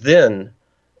youth then,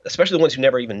 especially the ones who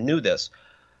never even knew this,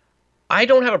 I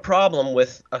don't have a problem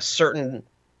with a certain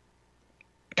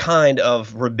kind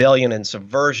of rebellion and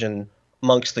subversion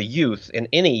amongst the youth in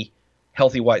any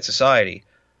healthy white society.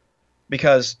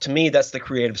 Because to me, that's the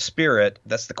creative spirit,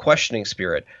 that's the questioning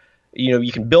spirit. You know,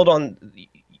 you can build on,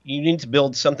 you need to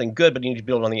build something good, but you need to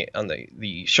build on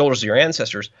the shoulders of your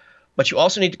ancestors. But you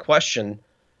also need to question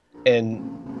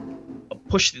and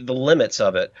push the limits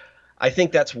of it. I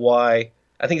think that's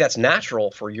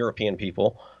natural for European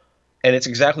people. And it's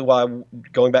exactly why,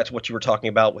 going back to what you were talking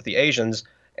about with the Asians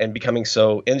and becoming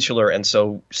so insular and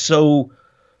so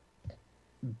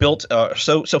built,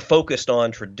 so focused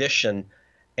on tradition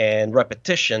and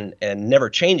repetition and never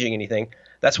changing anything,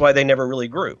 that's why they never really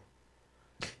grew.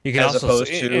 You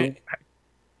can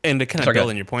and to kind of build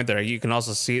on your point there, you can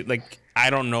also see, like, I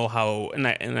don't know how, and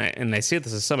I see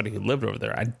this as somebody who lived over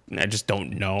there. I just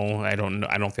don't know. I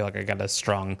don't feel like I got a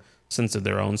strong sense of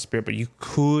their own spirit. But you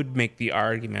could make the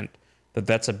argument that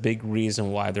that's a big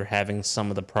reason why they're having some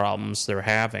of the problems they're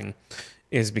having,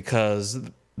 is because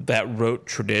that rote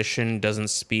tradition doesn't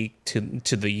speak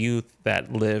to the youth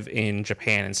that live in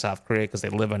Japan and South Korea, because they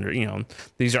live under,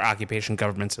 these are occupation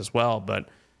governments as well, but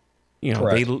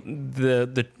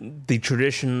the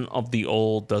tradition of the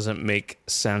old doesn't make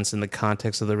sense in the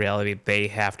context of the reality they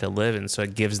have to live in, so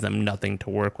it gives them nothing to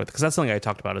work with. Because that's something I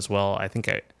talked about as well. I think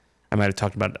I might have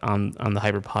talked about on the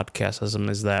Hyper Podcastism,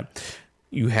 is that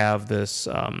you have this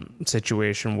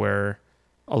situation where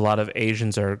a lot of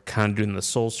Asians are kind of doing the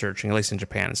soul searching, at least in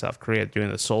Japan and South Korea, doing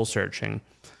the soul searching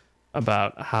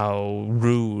about how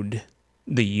rude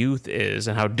the youth is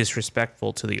and how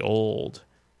disrespectful to the old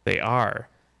they are.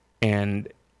 And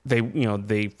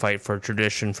they fight for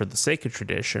tradition for the sake of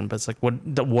tradition, but it's like,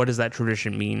 what does that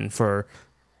tradition mean for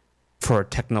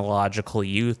technological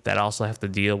youth that also have to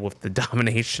deal with the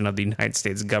domination of the United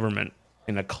States government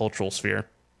in a cultural sphere?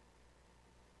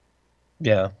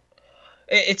 Yeah,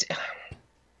 it's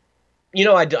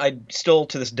I still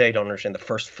to this day don't understand the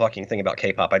first fucking thing about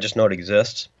K-pop. I just know it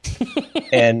exists,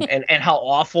 and how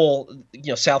awful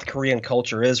South Korean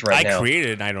culture is right now. I created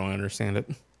it, and I don't understand it.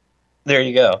 There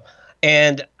you go.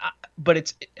 And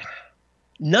but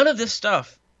none of this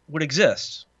stuff would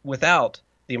exist without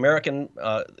the American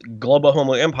global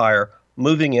homo empire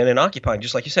moving in and occupying,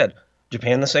 just like you said.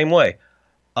 Japan the same way.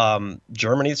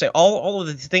 Germany the same. All of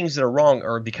the things that are wrong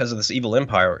are because of this evil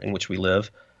empire in which we live.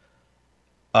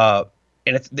 And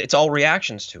it's all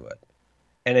reactions to it.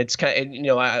 And it's kind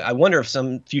of, I wonder if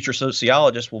some future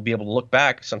sociologist will be able to look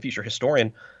back, some future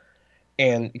historian,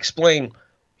 and explain,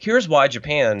 here's why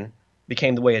Japan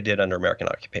became the way it did under American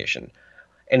occupation.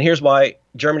 And here's why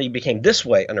Germany became this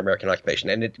way under American occupation.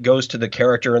 And it goes to the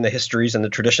character and the histories and the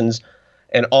traditions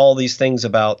and all these things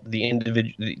about the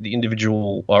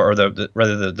individual, or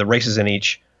the races in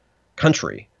each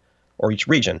country or each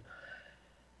region.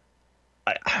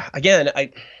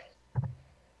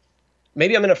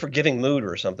 Maybe I'm in a forgiving mood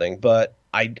or something, but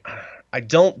I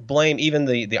don't blame even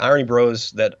the irony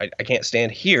bros that I can't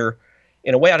stand here.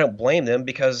 In a way, I don't blame them,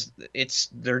 because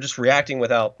they're just reacting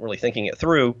without really thinking it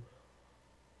through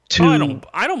to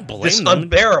I don't blame them.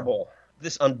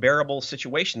 This unbearable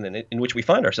situation in which we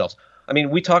find ourselves. I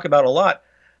mean, we talk about a lot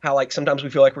how, like, sometimes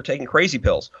we feel like we're taking crazy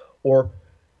pills, or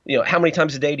how many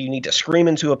times a day do you need to scream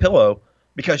into a pillow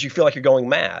because you feel like you're going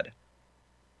mad?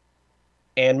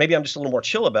 And maybe I'm just a little more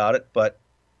chill about it, but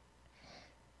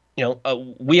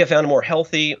we have found a more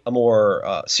healthy, a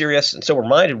more serious and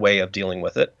sober-minded way of dealing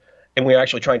with it. And we're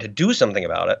actually trying to do something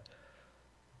about it.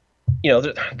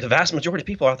 The vast majority of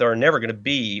people out there are never going to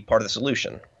be part of the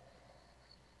solution.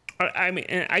 I mean,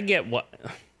 I get what.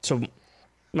 So,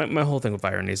 my whole thing with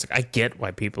irony is, like, I get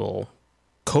why people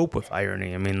cope with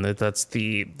irony. I mean, that's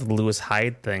the Lewis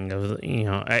Hyde thing of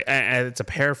it's a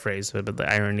paraphrase, but the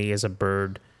irony is a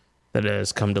bird that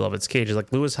has come to love its cage. It's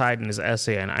like Lewis Hyde in his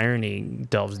essay on irony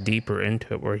delves deeper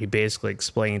into it, where he basically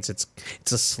explains it's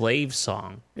a slave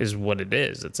song is what it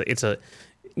is. It's a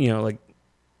like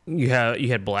you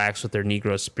had blacks with their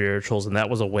Negro spirituals, and that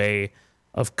was a way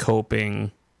of coping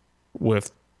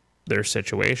with their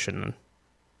situation.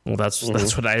 Well, that's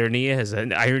what irony is.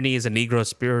 And irony is a Negro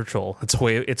spiritual. It's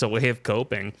a way of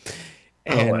coping.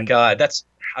 Oh my God, that's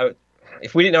how.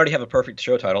 If we didn't already have a perfect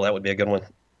show title, that would be a good one.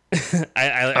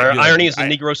 Irony is a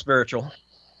Negro spiritual.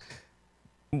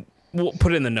 we'll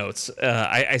put it in the notes.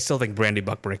 I still think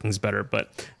Brandybuck breaking's better, but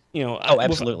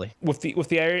absolutely. With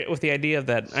the idea of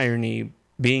that irony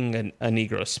being a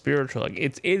Negro spiritual, like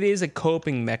it is a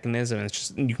coping mechanism. It's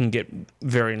just you can get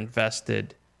very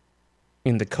invested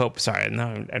in the cope. Sorry,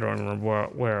 now I don't remember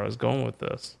where I was going with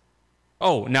this.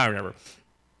 Oh, now I remember.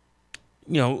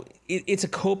 It's a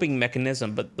coping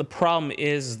mechanism, but the problem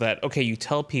is that, okay, you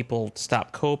tell people to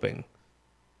stop coping,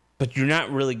 but you're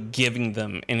not really giving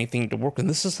them anything to work with. And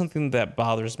this is something that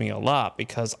bothers me a lot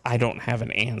because I don't have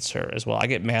an answer as well. I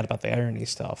get mad about the irony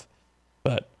stuff,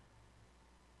 but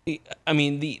I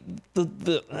mean,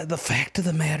 the fact of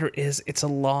the matter is it's a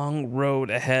long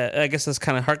road ahead. I guess this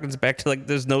kind of harkens back to like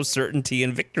there's no certainty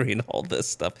in victory and all this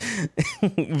stuff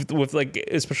with like,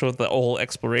 especially with the whole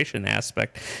exploration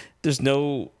aspect. There's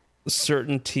no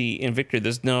certainty in victory.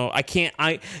 There's no,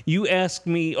 you ask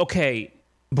me, okay,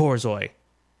 Borzoi,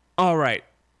 all right,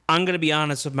 I'm going to be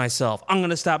honest with myself. I'm going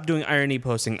to stop doing irony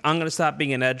posting. I'm going to stop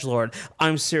being an edgelord.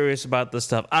 I'm serious about this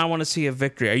stuff. I want to see a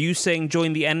victory. Are you saying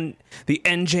join the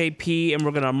NJP and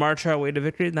we're going to march our way to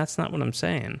victory? That's not what I'm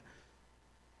saying.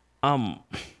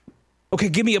 Okay,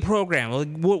 give me a program.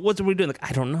 Like, what are we doing? Like,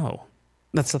 I don't know.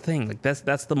 That's the thing. Like,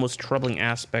 that's the most troubling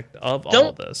aspect of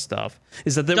all this stuff.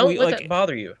 Is that don't let that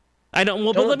bother you. I don't.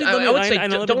 Well, don't but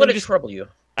don't let it trouble you.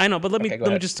 I know, but let me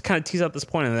just kind of tease out this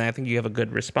point, and then I think you have a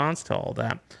good response to all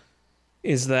that.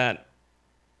 Is that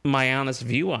my honest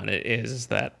view on it is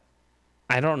that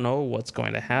I don't know what's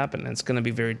going to happen. It's going to be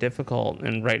very difficult.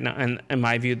 And right now, and in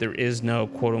my view, there is no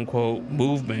quote unquote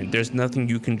movement. There's nothing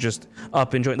you can just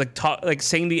up and join. Like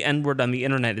saying the N-word on the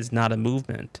internet is not a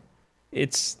movement.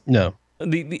 It's no.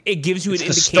 It gives you an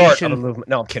indication. Start of a movement.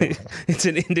 No, I'm kidding. It's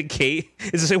an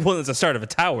it's a start of a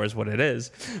tower is what it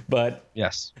is. But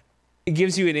yes, it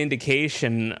gives you an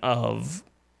indication of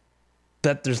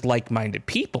that there's like-minded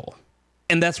people.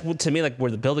 And that's what, to me, like, where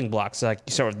the building blocks, like,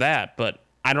 you start with that, but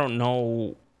I don't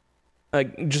know,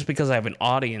 like, just because I have an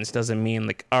audience doesn't mean,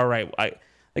 like, all right,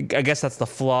 I guess that's the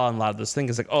flaw in a lot of this thing.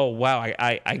 It's like, oh, wow,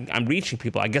 I'm reaching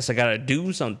people. I guess I got to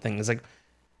do something. It's like,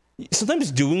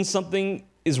 sometimes doing something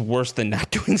is worse than not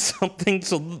doing something.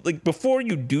 So, like, before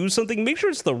you do something, make sure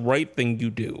it's the right thing you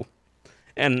do.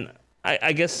 And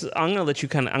I guess I'm going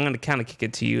to kind of kick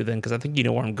it to you then, because I think you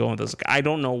know where I'm going with this. Like, I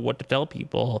don't know what to tell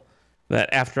people.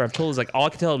 That after I've told is like all I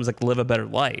can tell them is like live a better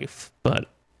life, but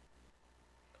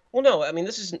well, no, I mean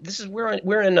this is we're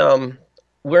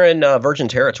in virgin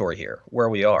territory here where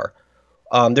we are.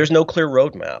 There's no clear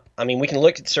roadmap. I mean, we can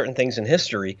look at certain things in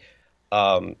history,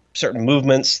 certain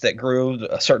movements that grew,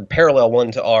 a certain parallel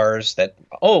one to ours. That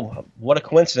what a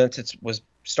coincidence! It was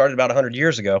started about 100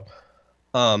 years ago,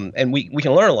 and we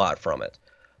can learn a lot from it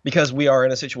because we are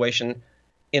in a situation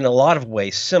in a lot of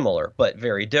ways similar but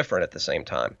very different at the same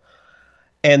time.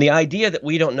 And the idea that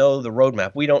we don't know the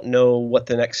roadmap, we don't know what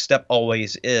the next step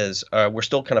always is, we're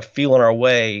still kind of feeling our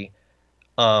way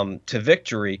to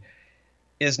victory,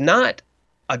 is not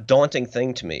a daunting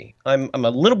thing to me. I'm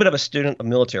a little bit of a student of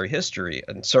military history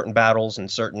and certain battles and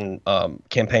certain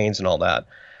campaigns and all that.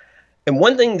 And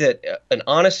one thing that an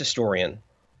honest historian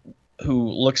who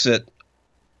looks at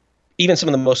even some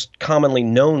of the most commonly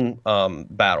known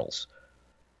battles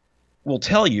will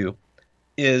tell you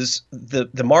is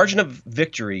the margin of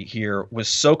victory here was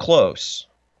so close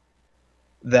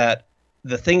that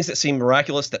the things that seemed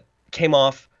miraculous that came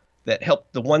off that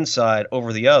helped the one side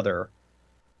over the other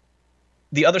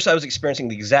side was experiencing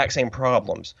the exact same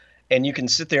problems. And you can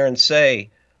sit there and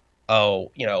say,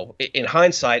 in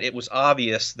hindsight, it was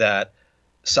obvious that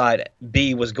side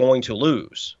B was going to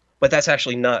lose. But that's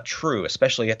actually not true,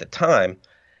 especially at the time.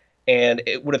 And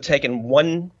it would have taken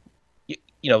one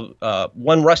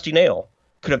rusty nail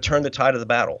could have turned the tide of the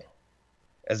battle,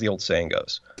 as the old saying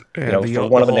goes. Yeah, for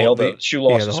one of a nail, the shoe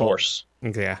lost his horse.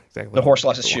 Yeah, exactly. The horse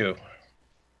lost his shoe.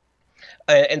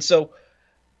 And so,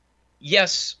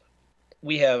 yes,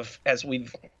 we have, as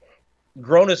we've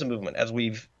grown as a movement, as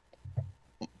we've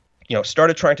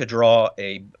started trying to draw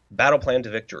a battle plan to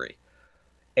victory,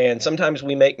 and sometimes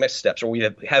we make missteps, or we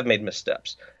have made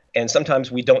missteps, and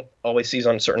sometimes we don't always seize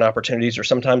on certain opportunities, or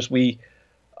sometimes we,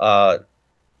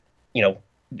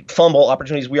 fumble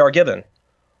opportunities we are given.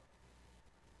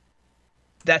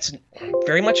 That's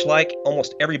very much like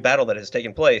almost every battle that has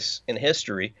taken place in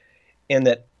history, in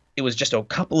that it was just a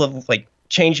couple of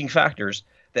changing factors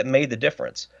that made the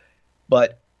difference.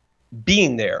 But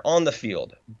being there on the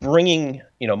field, bringing,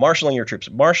 marshaling your troops,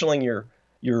 marshaling your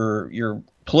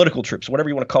political troops, whatever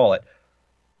you want to call it,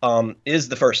 is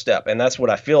the first step. And that's what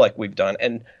I feel like we've done.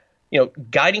 And,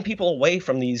 guiding people away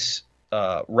from these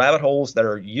rabbit holes that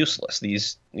are useless,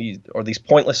 these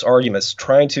pointless arguments,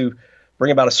 trying to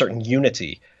bring about a certain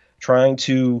unity, trying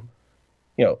to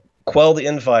quell the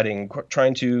infighting,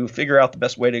 trying to figure out the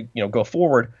best way to go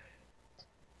forward.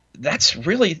 That's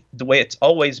really the way it's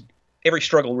always. Every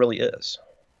struggle really is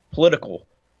political,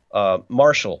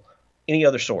 martial, any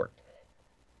other sort.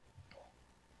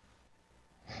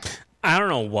 I don't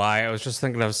know why. I was just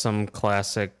thinking of some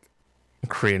classic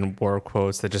Korean War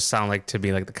quotes that just sound like to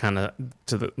be like the kind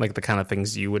of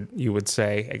things you would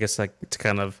say. I guess like to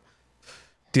kind of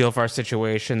deal with our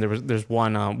situation. There's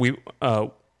one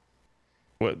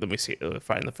let me see.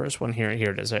 Find the first one here.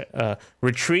 Here it is.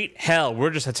 Retreat, hell.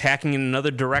 We're just attacking in another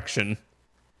direction.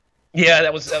 Yeah,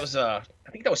 that was. I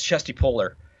think that was Chesty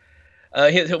Puller. One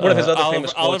of his other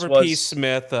famous quotes Oliver was P.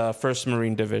 Smith, 1st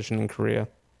Marine Division in Korea.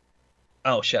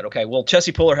 Oh shit. Okay. Well,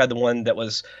 Chesty Puller had the one that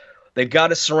was, "They've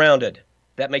got us surrounded.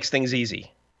 That makes things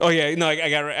easy." Oh yeah, no, I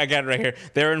got it right here.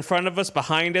 They're in front of us,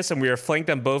 behind us, and we are flanked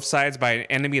on both sides by an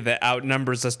enemy that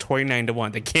outnumbers us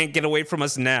 29-1. They can't get away from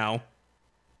us now.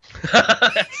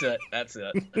 That's it.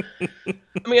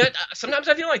 I mean, sometimes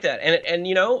I feel like that, and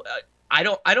I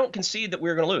don't concede that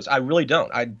we're going to lose. I really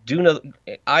don't.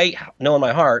 I know in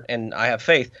my heart, and I have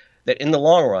faith that in the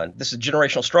long run, this is a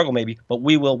generational struggle maybe, but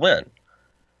we will win.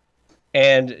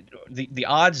 And the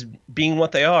odds being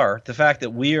what they are, the fact that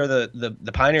we are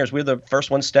the pioneers, we're the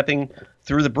first ones stepping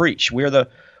through the breach. We are the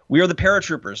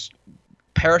paratroopers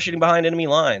parachuting behind enemy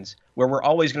lines, where we're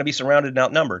always going to be surrounded and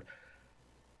outnumbered.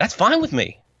 That's fine with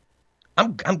me.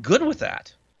 I'm good with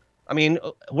that. I mean,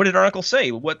 what did our uncle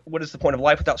say? What is the point of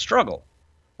life without struggle,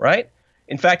 right?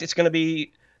 In fact, it's going to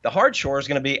be the hard chore is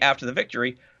going to be after the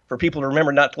victory for people to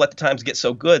remember not to let the times get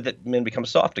so good that men become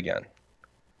soft again.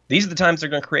 These are the times they're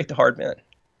going to create the hard men,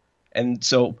 and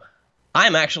so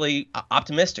I'm actually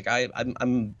optimistic.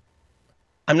 I'm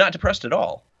not depressed at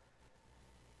all.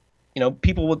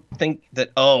 People would think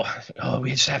that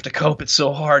we just have to cope. It's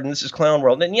so hard, and this is clown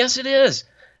world. And yes, it is.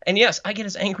 And yes, I get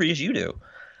as angry as you do.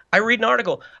 I read an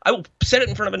article. I will set it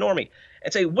in front of a normie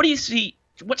and say, "What do you see?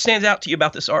 What stands out to you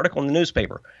about this article in the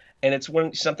newspaper?" And it's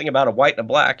something about a white and a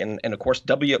black, and of course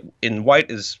W in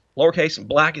white is lowercase and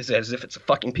black is as if it's a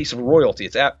fucking piece of royalty.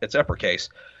 It's uppercase.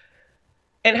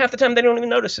 And half the time they don't even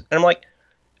notice it. And I'm like,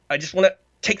 I just want to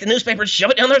take the newspaper and shove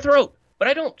it down their throat. But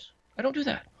I don't. I don't do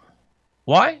that.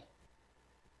 Why?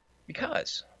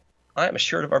 Because I am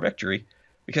assured of our victory,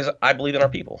 because I believe in our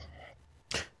people.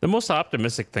 The most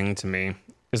optimistic thing to me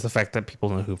is the fact that people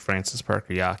know who Francis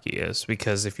Parker Yockey is,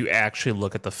 because if you actually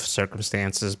look at the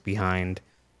circumstances behind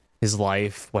his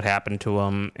life, what happened to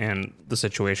him, and the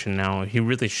situation now, he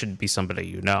really should be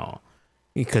somebody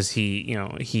because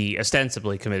he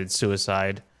ostensibly committed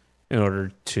suicide in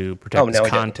order to protect his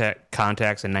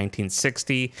contacts in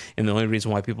 1960, and the only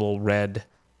reason why people read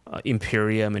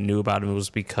Imperium and knew about him was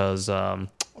because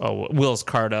Willis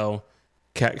Carto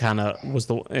kind of was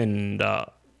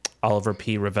Oliver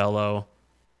P. Ravello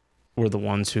were the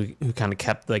ones who kind of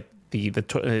kept like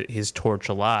his torch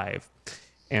alive.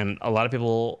 And a lot of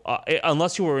people,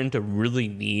 unless you were into really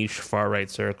niche far right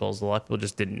circles, a lot of people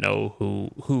just didn't know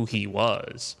who he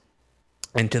was.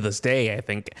 And to this day, I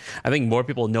think more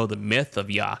people know the myth of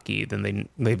Yockey than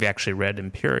they've actually read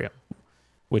Imperium,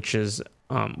 which is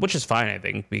fine, I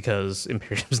think, because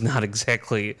Imperium is not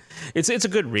exactly it's a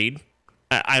good read.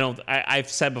 I've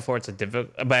said before it's a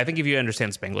difficult, but I think if you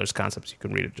understand Spengler's concepts, you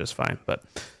can read it just fine. But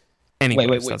anyway,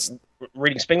 wait.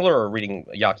 Reading Spengler or reading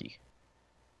Yockey?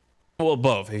 Well,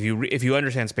 both. If you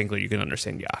understand Spengler, you can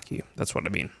understand Yockey. That's what I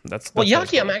mean. That's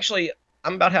Yockey.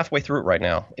 I'm about halfway through it right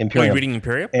now. Imperium. Oh, you're reading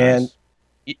Imperium? And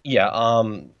nice. Yeah,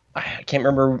 I can't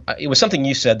remember. It was something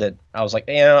you said that I was like,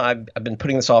 I've been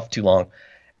putting this off too long.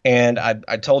 And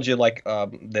I told you like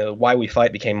the Why We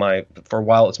Fight became for a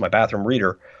while it's my bathroom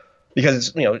reader,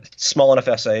 because it's small enough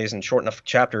essays and short enough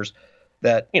chapters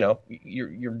that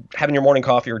you're having your morning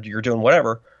coffee or you're doing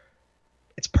whatever.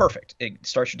 It's perfect. It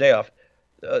starts your day off.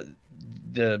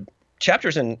 The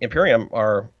chapters in Imperium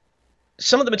are,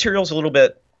 some of the material's a little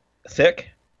bit thick,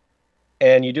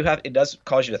 and it does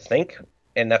cause you to think,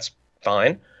 and that's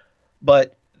fine.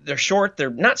 But they're short. They're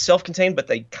not self-contained, but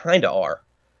they kind of are.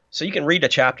 So you can read a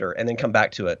chapter and then come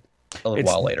back to it a little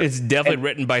while later. It's definitely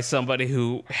written by somebody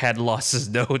who had lost his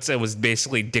notes and was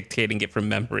basically dictating it from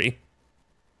memory.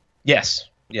 Yes.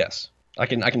 I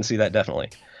can see that definitely.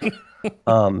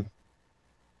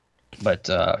 But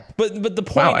the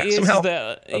point is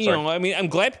that I mean, I'm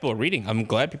glad people are reading. I'm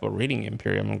glad people are reading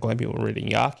Imperium. I'm glad people are reading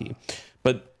Yockey.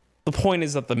 But the point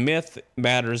is that the myth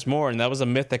matters more, and that was a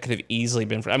myth that could have easily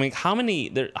been. I mean, how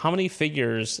many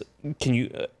figures can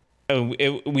you?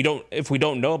 If we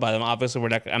don't know about them, obviously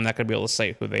I'm not going to be able to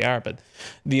say who they are. But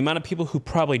the amount of people who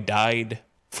probably died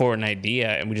for an idea,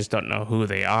 and we just don't know who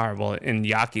they are. Well, and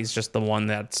Yaki's just the one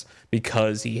that's,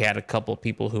 because he had a couple of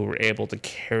people who were able to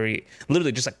carry,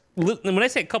 literally just when I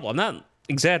say a couple, I'm not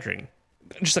exaggerating,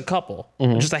 just a couple,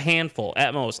 just a handful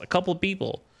at most, a couple of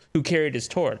people who carried his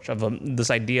torch of this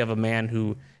idea of a man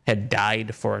who had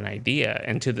died for an idea,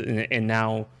 and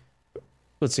now,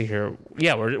 let's see here,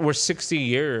 we're 60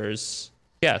 years,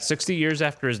 60 years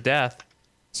after his death,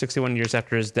 61 years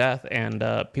after his death, and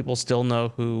people still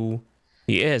know who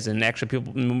he is, and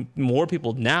actually more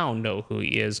people now know who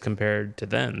he is compared to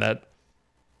then. That,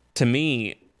 to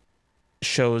me,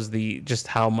 shows just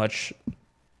how much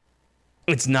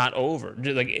it's not over.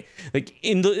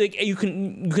 You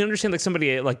can understand, like,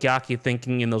 somebody like Yaki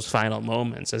thinking in those final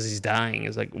moments as he's dying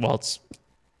is like, well,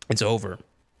 it's over,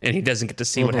 and he doesn't get to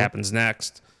see what happens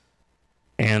next.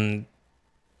 And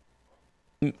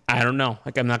I don't know.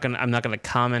 Like, I'm not gonna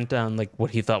comment on like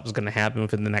what he thought was gonna happen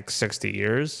within the next 60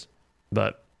 years,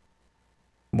 but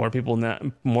more people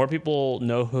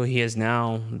know who he is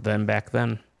now than back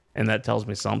then, and that tells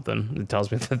me something. It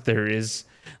tells me that there is,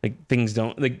 like, things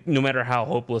don't, like, no matter how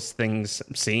hopeless things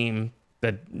seem,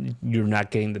 that you're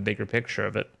not getting the bigger picture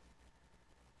of it.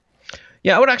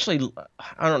 Yeah, I would actually,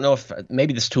 I don't know if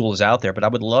maybe this tool is out there, but I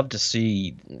would love to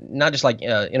see not just like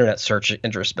internet search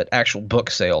interest, but actual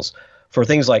book sales for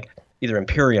things like either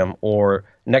Imperium or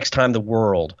Next Time the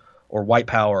World or White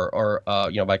Power or,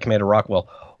 by Commander Rockwell,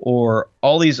 or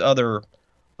all these other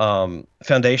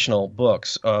foundational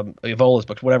books, Evola's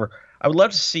books, whatever. I would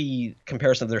love to see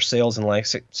comparison of their sales in, like,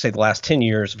 say the last 10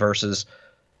 years versus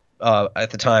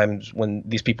at the times when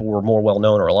these people were more well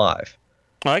known or alive.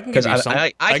 Well, I can give you some.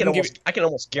 I can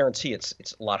almost guarantee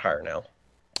it's a lot higher now.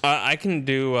 I can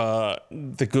do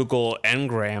the Google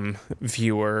Ngram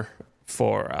viewer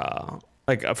for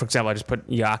for example, I just put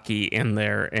Yaki in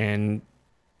there, and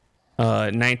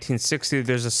 1960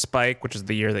 there's a spike, which is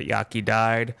the year that Yaki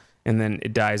died, and then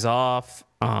it dies off,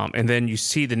 and then you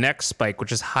see the next spike,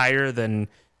 which is higher than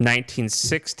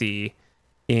 1960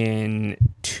 in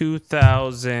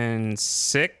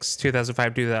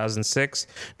 2005, 2006,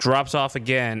 drops off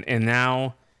again, and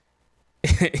now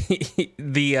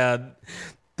the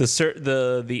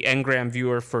Ngram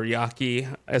viewer for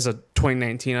Yaki as a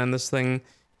 2019 on this thing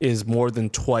is more than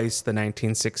twice the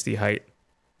 1960 height.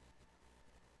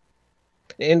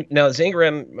 And now, is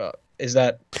Ngram, is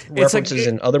that references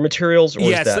in other materials? Or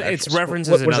yes, is that it's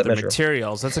references in other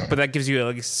materials. But that gives you,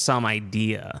 like, some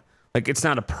idea. Like, it's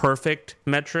not a perfect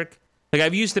metric. Like,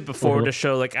 I've used it before to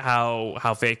show, like,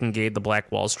 how fake and gay the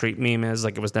Black Wall Street meme is.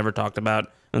 Like, it was never talked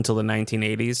about until the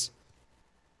 1980s.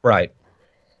 Right.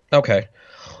 Okay.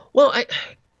 Well,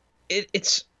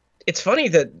 it's funny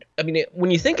that, I mean,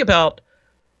 when you think about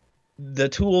the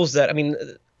tools that, I mean,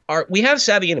 we have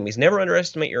savvy enemies. Never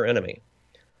underestimate your enemy.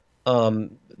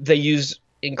 They use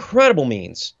incredible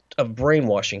means of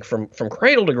brainwashing from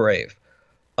cradle to grave,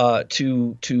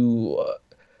 to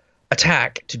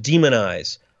attack, to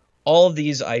demonize all of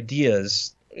these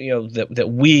ideas, that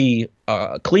we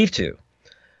cleave to.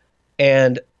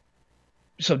 And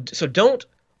so don't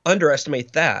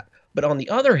underestimate that. But on the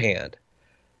other hand,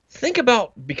 think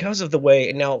about, because of the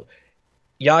way, now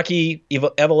Yaki,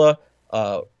 Evola,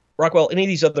 Rockwell, any of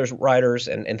these other writers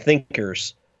and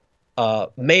thinkers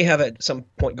may have at some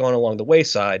point gone along the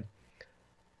wayside,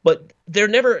 but they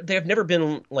have never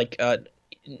been like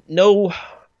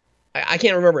I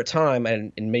can't remember a time,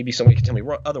 and maybe somebody can tell me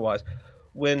otherwise,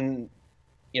 when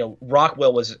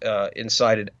Rockwell was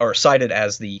cited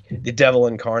as the devil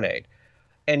incarnate,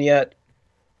 and yet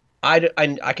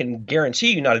I can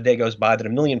guarantee you not a day goes by that a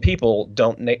million people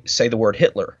don't say the word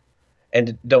Hitler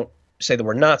and don't say the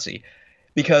word Nazi,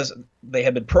 because they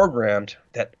have been programmed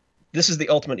that this is the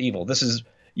ultimate evil.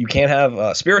 You can't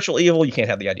have spiritual evil. You can't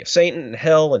have the idea of Satan and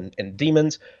hell and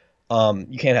demons.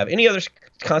 You can't have any other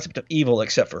concept of evil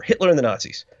except for Hitler and the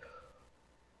Nazis.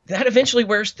 That eventually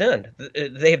wears thin.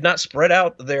 They have not spread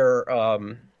out their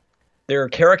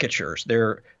caricatures,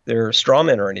 their straw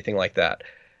men or anything like that.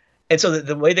 And so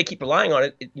the way they keep relying on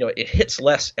it, it hits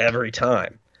less every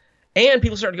time. And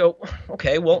people start to go,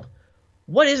 okay, well,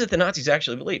 what is it the Nazis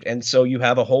actually believed? And so you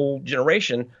have a whole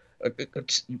generation,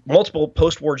 multiple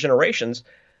post-war generations,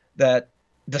 that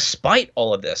despite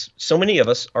all of this, so many of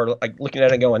us are like looking at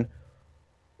it and going,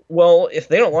 well, if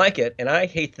they don't like it and I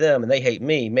hate them and they hate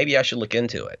me, maybe I should look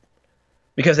into it,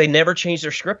 because they never changed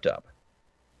their script up.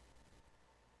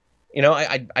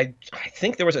 I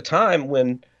think there was a time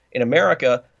when in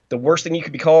America, the worst thing you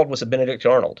could be called was a Benedict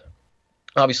Arnold,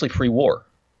 obviously pre-war.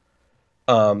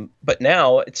 But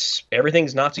now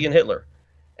everything's Nazi and Hitler.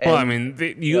 And, well, I mean,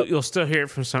 you'll still hear it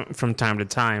from time to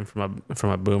time from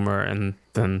a boomer, and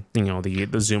then the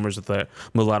Zoomers with the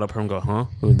mulatto perm go, huh?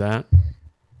 Who's that?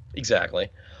 Exactly.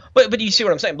 But you see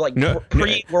what I'm saying? Like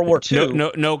pre World War II.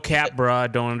 No cap, bruh. I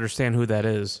don't understand who that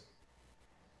is.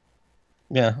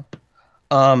 Yeah.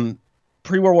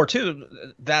 Pre World War II,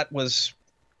 that was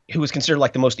who was considered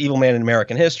like the most evil man in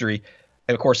American history.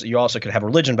 And of course, you also could have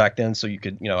religion back then, so you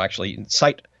could actually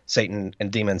incite Satan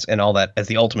and demons and all that as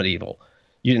the ultimate evil.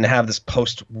 You didn't have this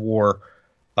post-war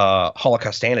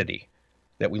Holocaustanity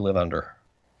that we live under.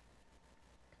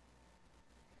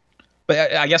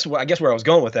 But I guess where I was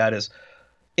going with that is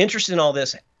interest in all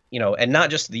this, and not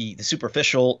just the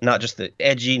superficial, not just the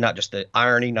edgy, not just the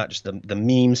irony, not just the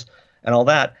memes and all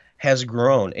that, has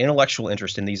grown intellectual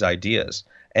interest in these ideas.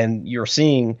 And you're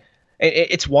seeing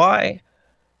it's why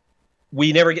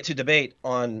we never get to debate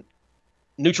on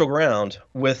neutral ground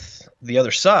with the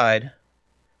other side,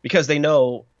 because they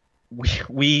know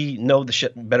we know the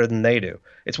shit better than they do.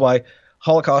 It's why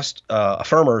Holocaust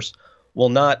affirmers will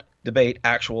not debate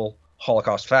actual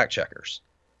Holocaust fact checkers,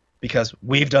 because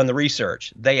we've done the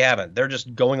research. They haven't. They're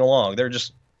just going along. They're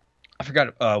just, I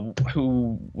forgot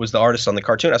who was the artist on the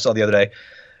cartoon I saw the other day,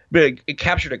 but it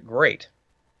captured it great.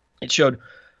 It showed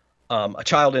a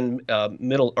child in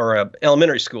middle or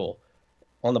elementary school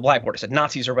on the blackboard. It said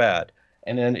Nazis are bad,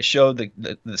 and then it showed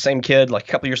the same kid like a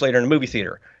couple years later in a movie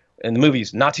theater. In the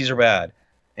movies, Nazis are bad,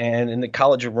 and in the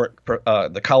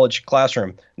college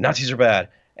classroom, Nazis are bad.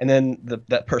 And then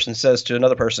that person says to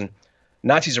another person,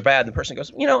 Nazis are bad. And the person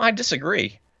goes, I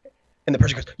disagree. And the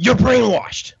person goes, you're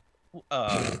brainwashed.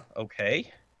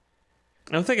 Okay.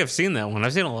 I don't think I've seen that one.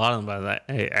 I've seen a lot of them by that.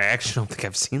 I actually don't think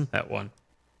I've seen that one.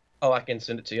 Oh, I can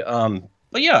send it to you.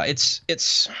 But yeah,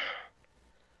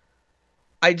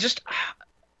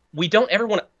 we don't ever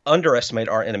want to underestimate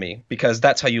our enemy, because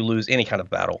that's how you lose any kind of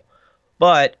battle.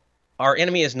 But our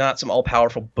enemy is not some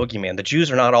all-powerful boogeyman. The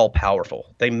Jews are not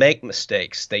all-powerful. They make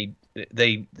mistakes.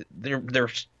 They're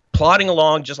plodding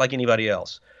along just like anybody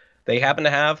else. They happen to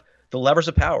have the levers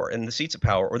of power and the seats of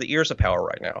power or the ears of power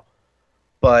right now.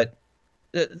 But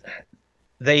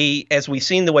they, as we've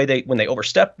seen the way when they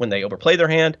overstep, when they overplay their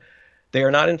hand, they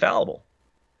are not infallible.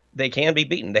 They can be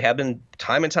beaten. They have been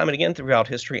time and time and again throughout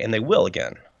history, and they will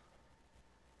again.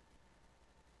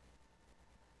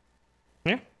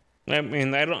 Yeah. I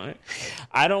mean,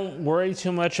 I don't worry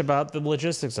too much about the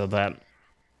logistics of that.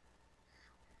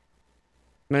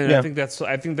 Yeah.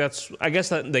 I guess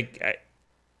that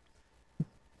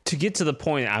to get to the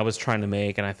point I was trying to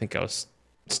make, and I think I was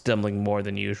stumbling more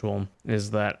than usual,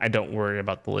 is that I don't worry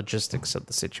about the logistics of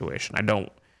the situation. I don't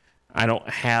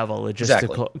have a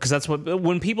logistical, because that's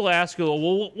when people ask you,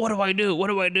 well, what do I do? What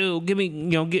do I do? Give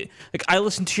me, I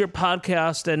listen to your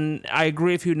podcast and I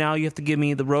agree with you. Now you have to give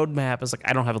me the roadmap. It's like,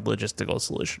 I don't have a logistical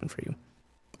solution for you.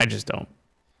 I just don't.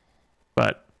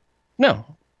 But no,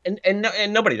 and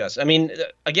nobody does. I mean,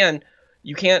 again,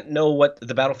 you can't know what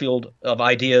the battlefield of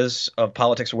ideas of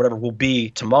politics or whatever will be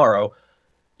tomorrow.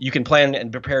 You can plan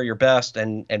and prepare your best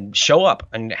and show up,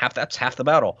 and that's half the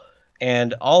battle,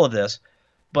 and all of this.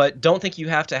 But don't think you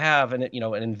have to have an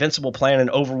invincible plan and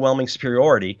overwhelming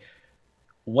superiority.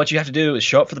 What you have to do is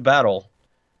show up for the battle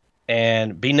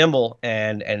and be nimble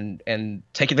and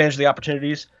take advantage of the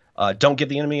opportunities. Don't give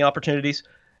the enemy opportunities.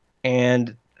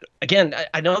 And again,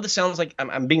 I know this sounds like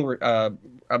I'm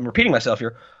repeating myself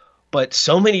here, but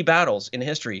so many battles in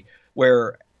history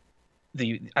where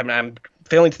I'm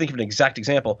failing to think of an exact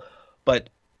example, but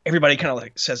everybody kind of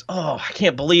like says, "Oh, I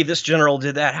can't believe this general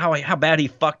did that. How bad he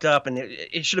fucked up, and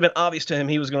it should have been obvious to him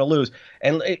he was going to lose."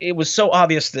 And it was so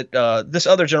obvious that this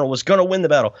other general was going to win the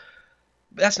battle.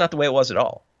 But that's not the way it was at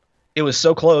all. It was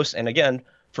so close, and again,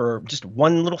 for just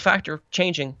one little factor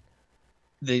changing,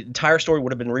 the entire story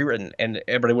would have been rewritten, and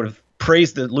everybody would have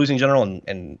praised the losing general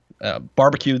and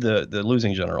barbecued the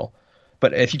losing general.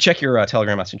 But if you check your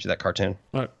Telegram, I sent you that cartoon.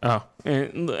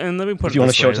 And let me put if you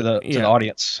want to show it to the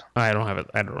audience. I don't have it.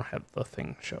 I don't have the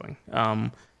thing showing.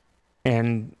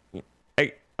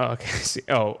 See.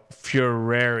 Oh,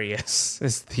 Furarius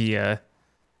is the I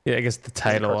guess the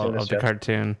title of the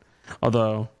cartoon.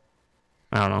 Although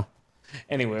I don't know.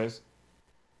 Anyways,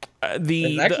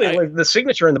 the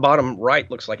signature in the bottom right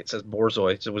looks like it says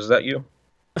Borzoi. So was that you?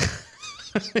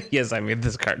 Yes, I made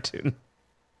this cartoon.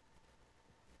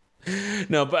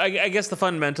 No, but I guess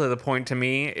fundamentally the point to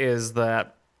me is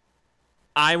that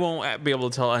I won't be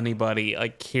able to tell anybody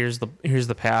like here's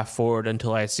the path forward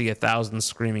until I see 1,000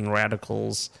 screaming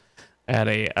radicals at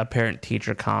a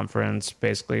parent-teacher conference,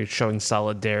 basically showing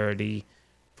solidarity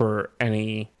for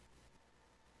any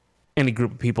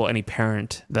group of people, any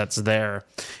parent that's there,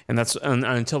 and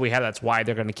until we have that's why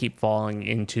they're going to keep falling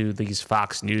into these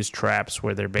Fox News traps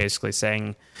where they're basically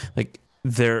saying like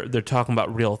they're talking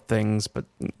about real things, but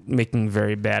making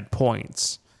very bad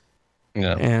points.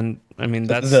 Yeah, and I mean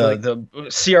that's the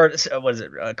CR. What is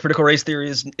it? Critical race theory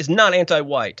is not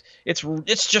anti-white. It's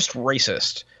just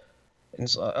racist.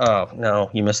 Oh no,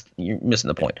 you're missing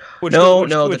the point. Which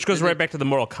goes right back to the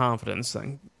moral confidence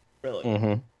thing. Really.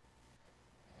 Mm-hmm.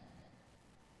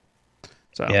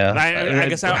 So yeah, I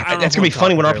guess it's gonna be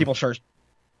funny when our people start.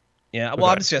 Yeah, well,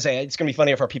 I'm just gonna say it's gonna be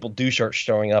funny if our people do start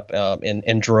showing up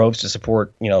in droves to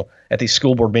support, at these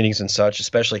school board meetings and such.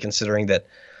 Especially considering that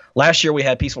last year we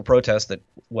had peaceful protests that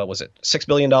what was it, $6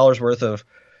 billion worth of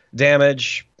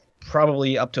damage,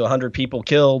 probably up to 100 people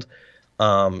killed,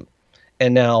 and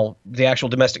now the actual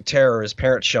domestic terror is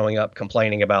parents showing up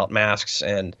complaining about masks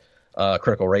and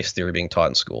critical race theory being taught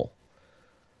in school.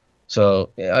 So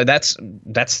that's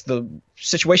the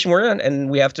situation we're in, and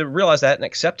we have to realize that and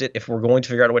accept it if we're going to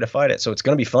figure out a way to fight it. So it's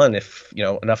going to be fun if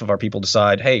enough of our people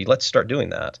decide, hey, let's start doing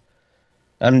that.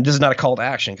 And this is not a call to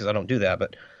action because I don't do that,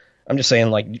 but I'm just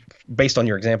saying, like, based on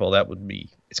your example, it's going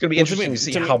to be interesting to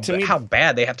see how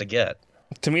bad they have to get.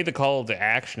 To me, the call to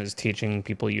action is teaching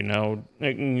people,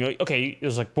 okay,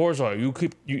 it's like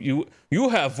Borzoi, you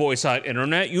have voice on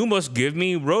internet, you must give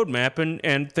me roadmap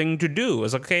and thing to do.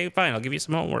 It's like, okay, fine, I'll give you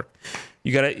some homework.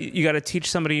 You gotta teach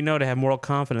somebody to have moral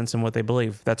confidence in what they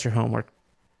believe. That's your homework.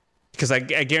 Because I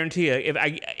guarantee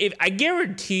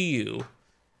you,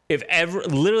 if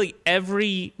literally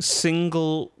every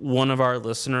single one of our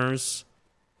listeners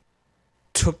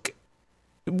took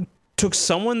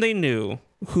someone they knew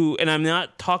who, and I'm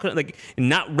not talking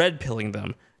not red pilling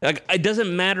them. Like, it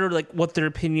doesn't matter what their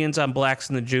opinions on blacks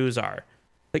and the Jews are.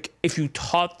 Like, if you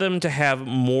taught them to have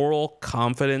moral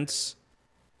confidence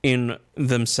in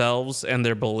themselves and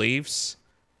their beliefs,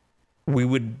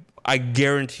 I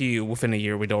guarantee you within a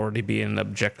year we'd already be in an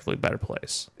objectively better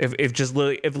place. If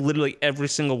literally every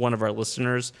single one of our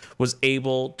listeners was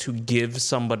able to give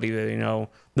somebody that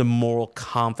the moral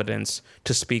confidence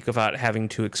to speak without having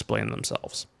to explain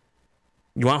themselves.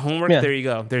 You want homework? Yeah. There you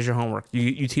go. There's your homework.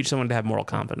 You teach someone to have moral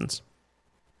confidence.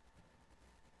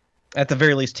 At the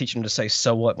very least, teach them to say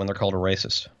 "so what" when they're called a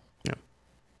racist. Yeah,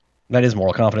 that is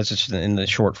moral confidence. It's just in the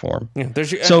short form. Yeah,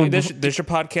 there's your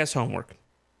podcast homework.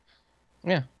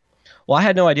 Yeah. Well, I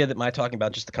had no idea that my talking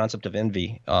about just the concept of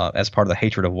envy as part of the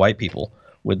hatred of white people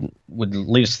would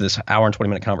lead us to this hour and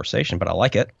 20-minute conversation. But I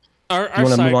like it. Do you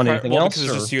want to move on to anything else? Because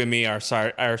it's just you and me, our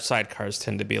sidecars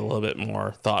tend to be a little bit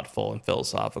more thoughtful and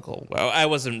philosophical. Well, I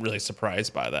wasn't really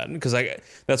surprised by that because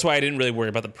that's why I didn't really worry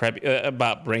about the prep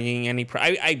about bringing any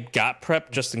prep. I got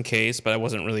prep just in case, but I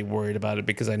wasn't really worried about it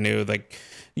because I knew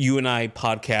you and I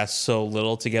podcast so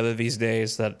little together these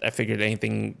days that I figured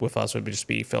anything with us would just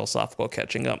be philosophical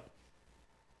catching up.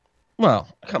 Well,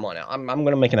 come on now. I'm going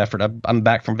to make an effort. I'm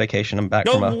back from vacation. I'm back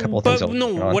from a couple of things.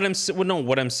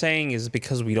 What I'm saying is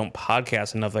because we don't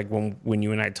podcast enough. Like when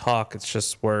you and I talk, it's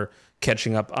just we're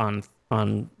catching up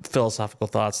on philosophical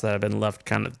thoughts that have been left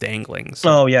kind of dangling.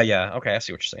 So. Oh yeah. Okay, I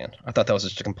see what you're saying. I thought that was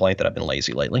just a complaint that I've been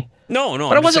lazy lately. No.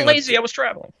 But I wasn't lazy. I was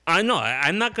traveling. I know.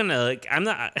 I'm not gonna I'm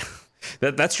not.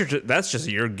 That's just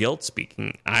your guilt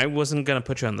speaking. I wasn't gonna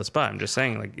put you on the spot. I'm just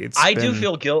saying I do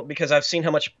feel guilt because I've seen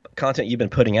how much content you've been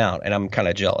putting out, and I'm kind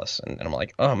of jealous. And I'm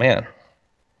like, oh man.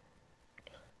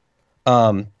 Do you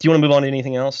want to move on to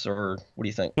anything else, or what do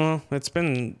you think? Well, it's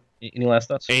been any last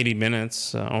thoughts? 80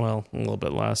 minutes. Well, a little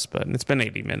bit less, but it's been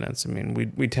 80 minutes. I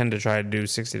mean, we tend to try to do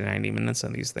 60 to 90 minutes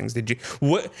on these things.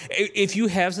 If you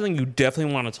have something you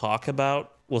definitely want to talk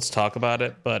about, let's talk about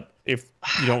it. But if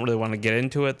you don't really want to get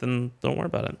into it, then don't worry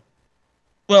about it.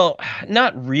 Well,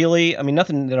 not really. I mean,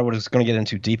 nothing that I was going to get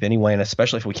into deep anyway, and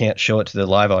especially if we can't show it to the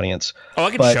live audience. Oh,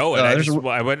 I can show it. I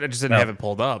just didn't have it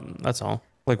pulled up. That's all.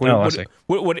 All right,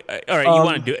 you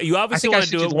want to do? You obviously want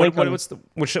to do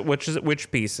it.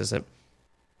 Which piece is it?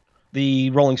 The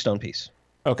Rolling Stone piece.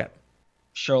 Okay.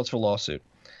 Charlottesville lawsuit.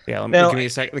 Yeah. Give me a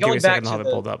second. I'll have it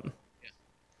pulled up.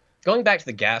 Going back to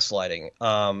the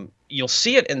gaslighting, you'll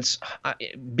see it in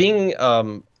being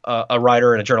a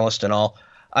writer and a journalist and all.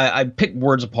 I pick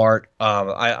words apart.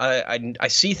 I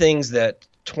see things that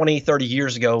 20, 30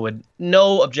 years ago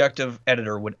no objective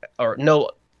editor would, or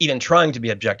no even trying to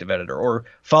be objective editor or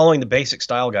following the basic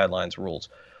style guidelines rules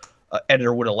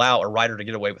editor would allow a writer to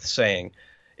get away with saying.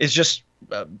 Is just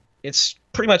it's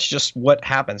pretty much just what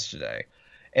happens today.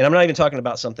 And I'm not even talking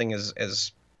about something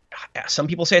as some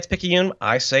people say it's picayune.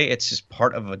 I say it's just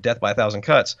part of a death by a thousand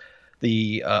cuts.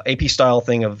 The AP style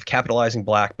thing of capitalizing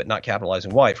black but not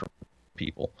capitalizing white for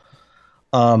people.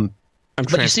 I'm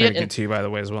transmitting it to you, by the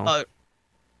way, as well.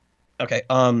 Okay.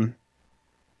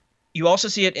 You also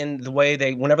see it in the way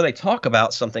whenever they talk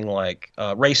about something like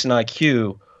race and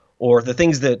IQ or the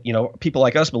things that people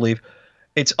like us believe,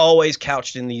 it's always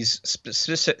couched in these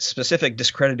specific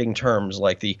discrediting terms,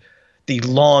 like the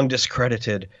long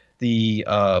discredited, the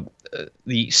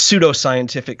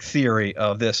pseudoscientific theory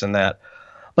of this and that.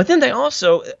 But then they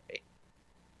also,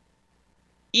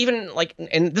 even like,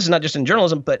 and this is not just in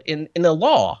journalism, but in the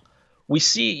law, we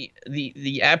see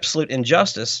the absolute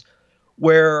injustice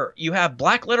where you have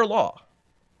black letter law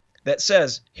that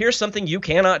says, here's something you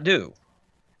cannot do.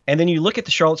 And then you look at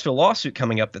the Charlottesville lawsuit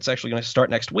coming up that's actually going to start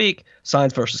next week,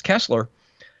 Sines versus Kessler,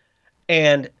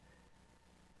 and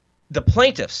the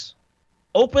plaintiffs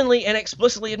openly and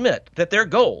explicitly admit that their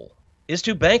goal is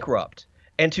to bankrupt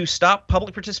and to stop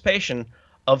public participation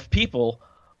of people,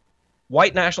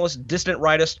 white nationalists, dissident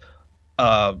rightists,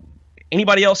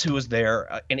 anybody else who is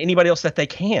there, and anybody else that they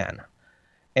can.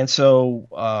 And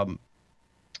so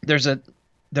there's a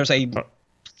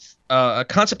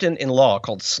concept in law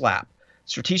called SLAP,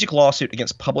 Strategic Lawsuit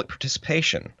Against Public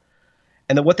Participation.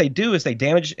 And then what they do is they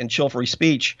damage and chill free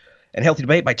speech and healthy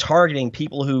debate by targeting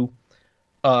people who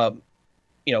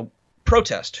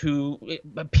protest,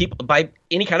 by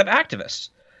any kind of activists.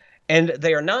 And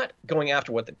they are not going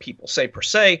after what the people say per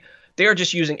se. They are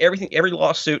just using every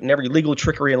lawsuit and every legal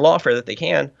trickery and lawfare that they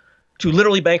can to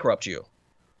literally bankrupt you,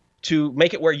 to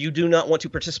make it where you do not want to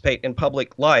participate in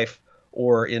public life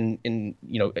or in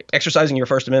exercising your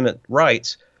First Amendment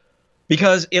rights,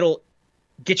 because it'll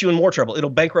get you in more trouble. It'll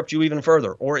bankrupt you even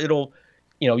further, or it'll,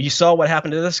 you saw what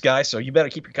happened to this guy, so you better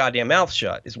keep your goddamn mouth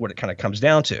shut, is what it kind of comes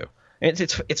down to. And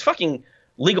it's fucking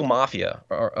legal mafia,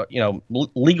 or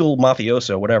legal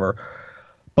mafioso, whatever.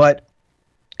 But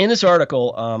in this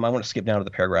article, I want to skip down to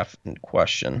the paragraph in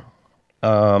question.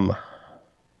 Talking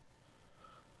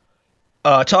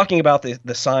about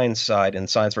the Sines side in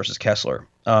Sines versus Kessler,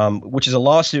 which is a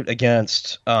lawsuit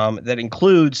against that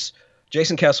includes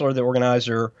Jason Kessler, the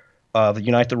organizer of the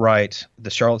Unite the Right, the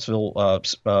Charlottesville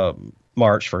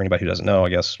March. For anybody who doesn't know, I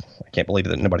guess I can't believe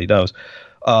that nobody knows.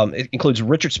 It includes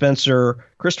Richard Spencer,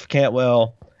 Christopher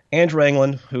Cantwell, Andrew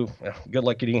Anglin, who good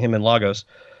luck getting him in Lagos,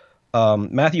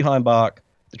 Matthew Heimbach,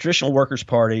 the Traditional Workers'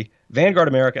 Party, Vanguard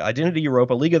America, Identity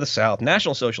Europa, League of the South,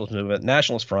 National Socialist Movement,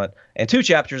 Nationalist Front, and 2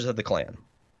 chapters of the Klan,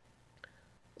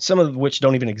 some of which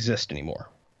don't even exist anymore.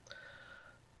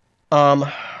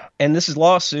 And this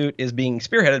lawsuit is being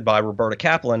spearheaded by Roberta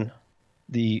Kaplan,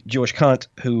 the Jewish cunt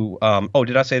who,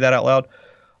 did I say that out loud?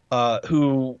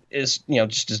 Who is,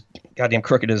 just as goddamn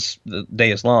crooked as the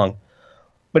day is long.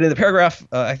 But in the paragraph,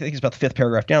 I think it's about the 5th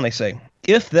paragraph down, they say,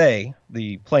 if they,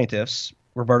 the plaintiffs,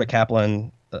 Roberta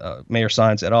Kaplan, Mayor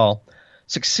Sines et al.,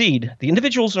 succeed, the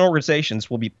individuals and organizations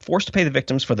will be forced to pay the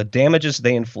victims for the damages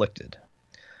they inflicted.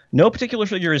 No particular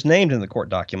figure is named in the court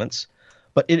documents,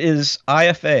 but it is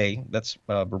IFA, that's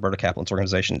Roberta Kaplan's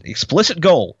organization, explicit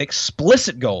goal,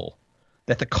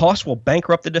 that the cost will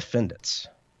bankrupt the defendants.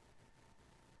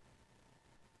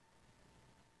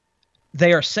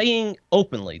 They are saying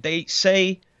openly, they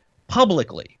say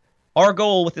publicly, our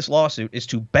goal with this lawsuit is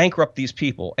to bankrupt these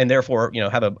people and therefore,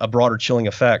 have a broader chilling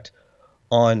effect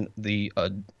on the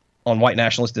on white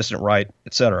nationalists, dissident right,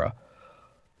 etc.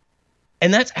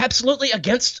 And that's absolutely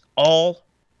against all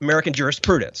American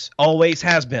jurisprudence. Always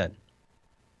has been.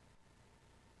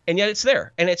 And yet it's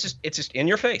there, and it's just in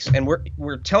your face. And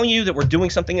we're telling you that we're doing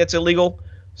something that's illegal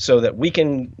so that we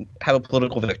can have a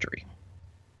political victory.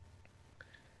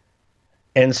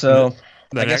 And so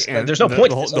I guess there's no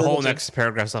point. The whole next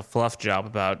paragraph's a fluff job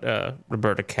about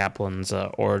Roberta Kaplan's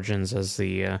origins as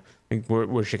the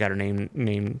where she got her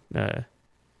name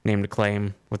to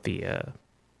claim with the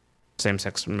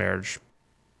same-sex marriage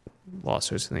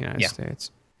lawsuits in the United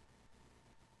States.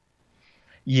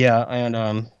 Yeah,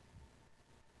 and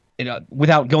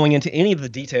without going into any of the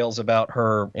details about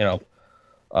her,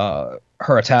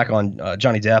 her attack on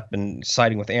Johnny Depp and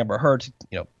siding with Amber Heard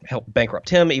to, help bankrupt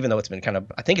him, even though it's been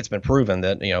I think it's been proven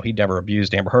that, he never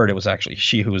abused Amber Heard. It was actually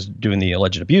she who was doing the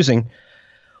alleged abusing,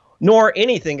 nor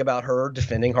anything about her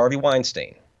defending Harvey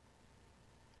Weinstein.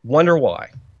 Wonder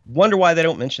why they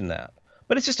don't mention that.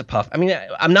 But it's just a puff. I mean,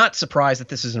 I'm not surprised that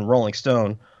this is in Rolling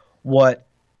Stone. What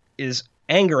is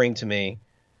angering to me,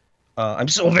 I'm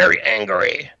so very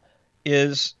angry,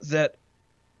 is that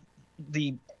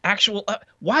the actual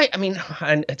why? I mean,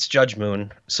 it's Judge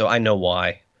Moon, so I know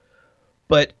why.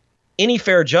 But any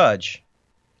fair judge,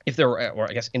 if there were, or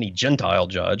I guess any Gentile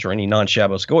judge or any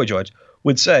non-Shabbos Goy judge,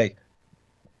 would say,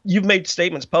 you've made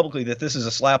statements publicly that this is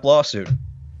a slap lawsuit.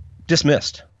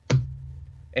 Dismissed.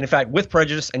 And in fact, with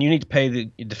prejudice, and you need to pay the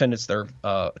defendants their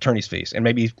attorney's fees, and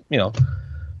maybe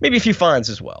a few fines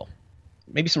as well,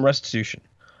 maybe some restitution.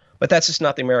 But that's just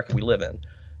not the America we live in.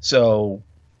 So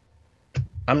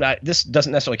this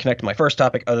doesn't necessarily connect to my first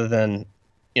topic, other than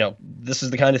this is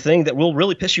the kind of thing that will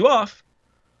really piss you off,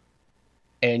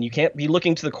 and you can't be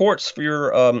looking to the courts for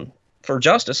your for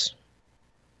justice.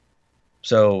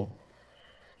 So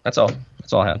that's all.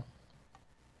 That's all I had.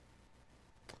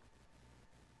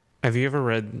 Have you ever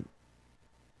read?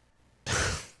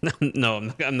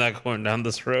 No, I'm not going down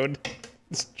this road.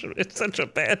 It's such a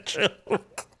bad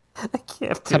joke. I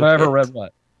can't. Have I ever read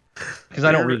what? Because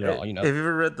I don't read it all. Have you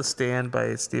ever read The Stand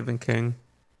by Stephen King?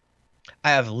 I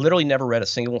have literally never read a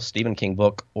single Stephen King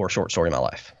book or short story in my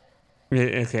life.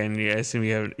 Yeah, okay, and I assume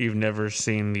you've never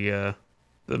seen the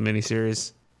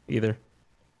miniseries either.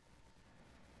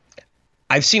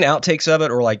 I've seen outtakes of it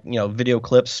or video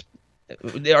clips. Are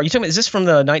you talking about, is this from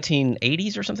the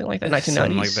 1980s or something like that? 1990s?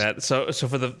 Something like that. So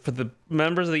for the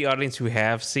members of the audience who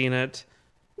have seen it,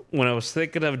 when I was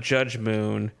thinking of Judge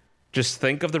Moon, just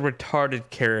think of the retarded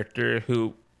character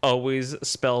who always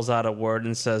spells out a word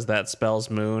and says that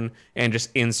spells moon, and just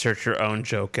insert your own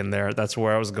joke in there. That's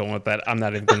where I was going with that. I'm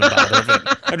not even going to bother with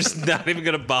it. I'm just not even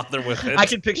going to bother with it. I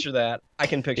can picture that.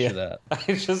 that.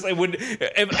 I would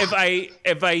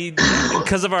if I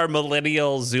because of our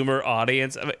millennial Zoomer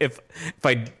audience,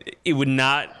 it would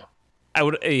not. I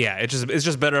would, it's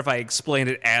just better if I explain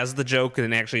it as the joke and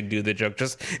then actually do the joke.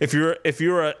 Just if you're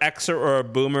an Xer or a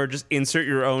Boomer, just insert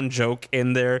your own joke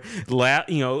in there.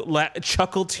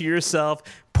 Chuckle to yourself,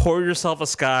 pour yourself a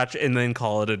scotch, and then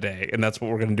call it a day. And that's what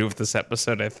we're gonna do with this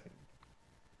episode, I think.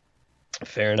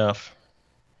 Fair enough.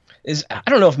 I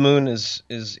don't know if Moon is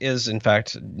in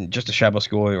fact just a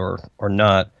Shaboskoy or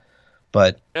not,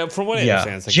 but from what I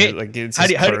understand, it's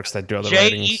just clerks that do all the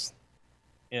writings.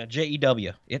 Yeah,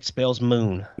 J-E-W. It spells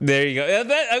moon. There you go. Yeah,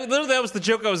 that was the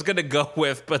joke I was going to go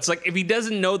with, but it's like if he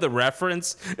doesn't know the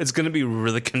reference, it's going to be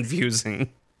really confusing.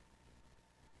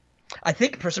 I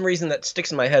think for some reason that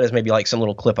sticks in my head is maybe like some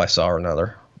little clip I saw or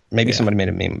another. Maybe somebody made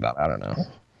a meme about it. I don't know.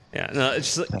 Yeah, no,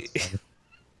 it's just like...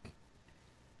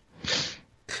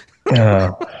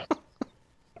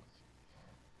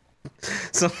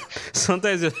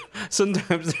 Sometimes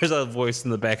there's a voice in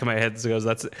the back of my head that goes,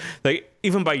 "That's like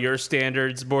even by your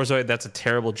standards, Borzoi, that's a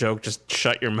terrible joke. Just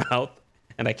shut your mouth."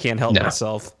 And I can't help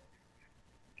myself.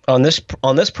 On this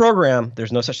program,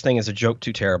 there's no such thing as a joke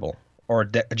too terrible or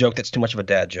a joke that's too much of a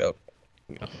dad joke.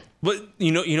 Yeah. But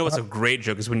you know what's a great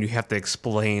joke is when you have to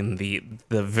explain the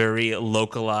very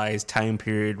localized time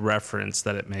period reference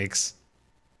that it makes.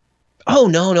 Oh,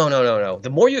 no. The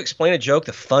more you explain a joke,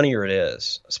 the funnier it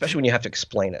is, especially when you have to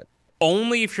explain it.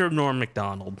 Only if you're Norm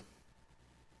Macdonald.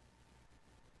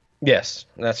 Yes,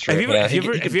 that's true. Have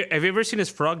you ever seen his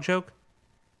frog joke?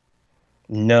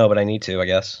 No, but I need to, I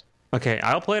guess. Okay,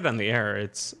 I'll play it on the air.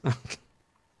 It's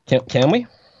Can we?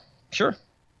 Sure.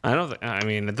 I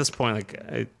mean, at this point,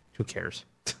 who cares?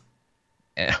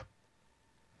 Yeah.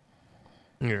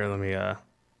 Here, let me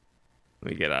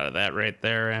get out of that right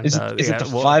there. And is it the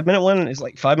 5-minute one? Is it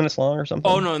like 5 minutes long or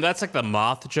something? Oh no, that's like the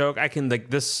moth joke. I can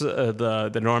this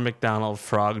the Norm Macdonald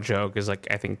frog joke is like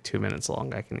I think 2 minutes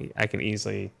long. I can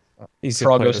easily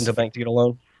frog goes into the bank to get a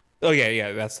loan. Oh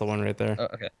yeah, that's the one right there.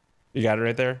 Okay, you got it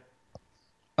right there.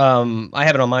 I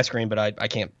have it on my screen, but I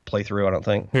can't play through. I don't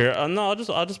think. Here, no, I'll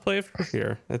just play it from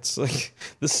here. It's like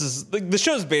this is like the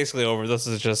show's basically over. This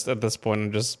is just at this point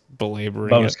I'm just belaboring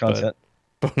bonus content.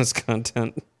 Bonus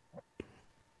content.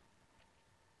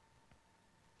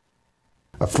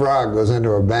 A frog goes into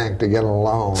a bank to get a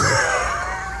loan.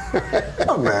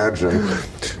 Imagine.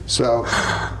 So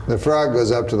the frog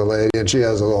goes up to the lady, and she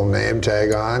has a little name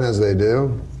tag on, as they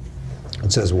do.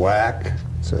 It says Whack.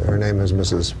 So her name is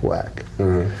Mrs. Whack.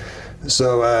 Mm-hmm.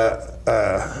 So,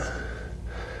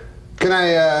 can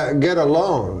I get a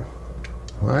loan?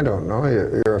 I don't know.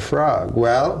 You're a frog.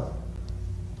 Well,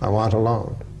 I want a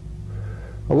loan.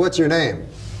 Well, what's your name?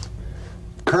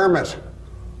 Kermit.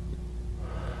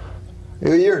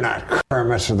 You're not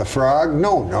Kermit the Frog.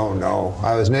 No.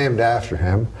 I was named after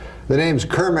him. The name's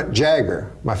Kermit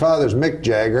Jagger. My father's Mick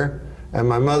Jagger, and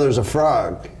my mother's a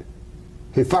frog.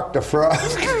 He fucked a frog.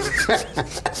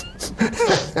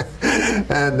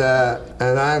 and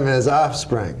I'm his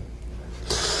offspring.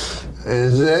 You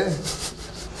see?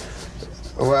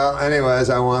 Well,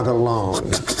 anyways, I want a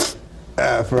loan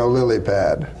for a lily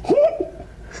pad.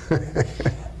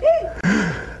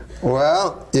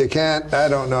 Well, you can't, I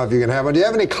don't know if you can have one. Do you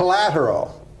have any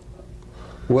collateral?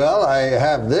 Well, I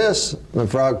have this. The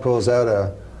frog pulls out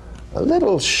a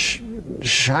little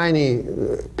shiny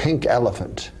pink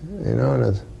elephant, and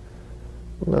a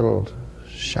little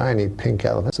shiny pink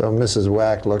elephant. So Mrs.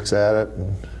 Whack looks at it,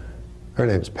 and her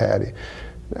name's Patty.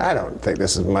 I don't think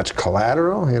this is much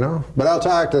collateral, but I'll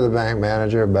talk to the bank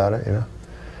manager about it,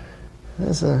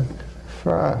 There's a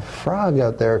frog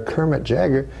out there, Kermit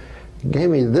Jagger. gave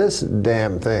me this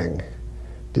damn thing.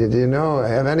 Did you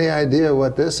have any idea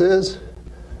what this is?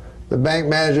 The bank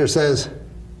manager says,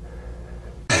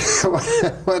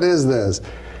 what is this?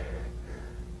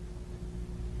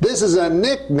 This is a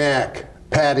knick-knack,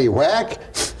 paddywhack.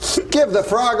 Give the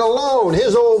frog alone.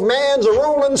 His old man's a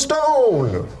rolling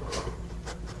stone.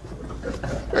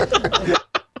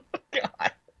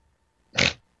 God.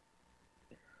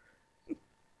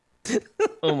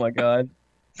 Oh my God.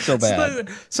 So bad.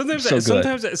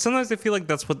 Sometimes I feel like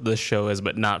that's what the show is,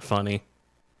 but not funny.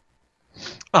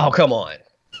 Oh, come on.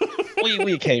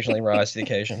 we occasionally rise to the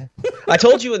occasion. I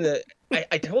told you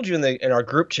in our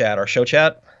group chat, our show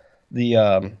chat,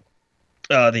 the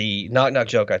knock knock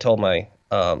joke I told my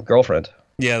girlfriend.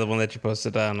 Yeah, the one that you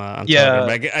posted on Telegram.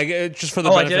 I just for the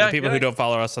benefit of people who don't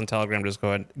follow us on Telegram, just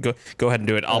go ahead and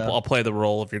do it. I'll play the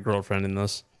role of your girlfriend in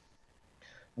this.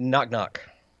 Knock knock.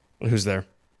 Who's there?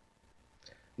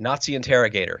 Nazi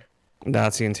interrogator.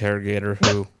 Nazi interrogator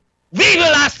who? We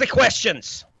will ask the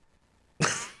questions.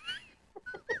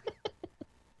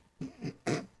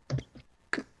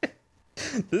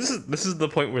 This is the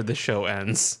point where the show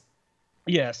ends.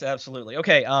 Yes, absolutely.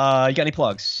 Okay, you got any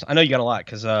plugs? I know you got a lot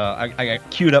because I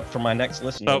got queued up for my next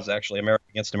listen. It was actually America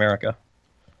Against America.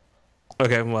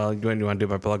 Okay, well, do you want to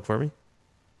do my plug for me?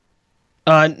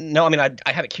 No, I mean I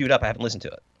have it queued up. I haven't listened to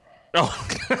it. Oh,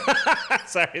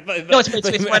 sorry. No, it's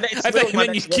I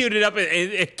thought you queued it up.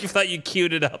 I thought you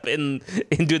queued it up in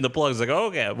doing the plugs. Like, oh,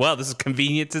 okay, well, this is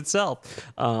convenience itself.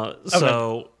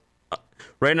 So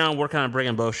right now I'm working on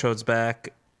bringing both shows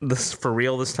back. This for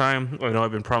real this time. I know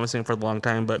I've been promising for a long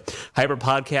time, but Hyper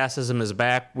Podcastism is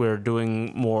back. We're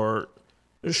doing more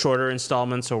shorter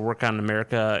installments, so work on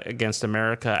America Against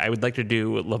America. I would like to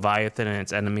do Leviathan and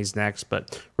its enemies next,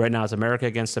 but right now it's America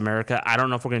Against America. I don't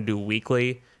know if we're going to do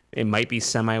weekly. It might be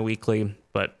semi-weekly,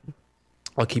 but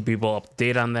I'll keep people up to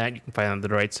date on that. You can find it on the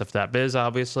rightstuff.biz,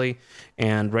 obviously.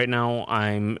 And right now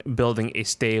I'm building a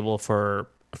stable for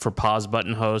pause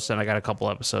button hosts, and I got a couple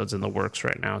episodes in the works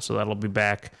right now, so that'll be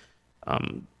back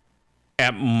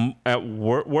at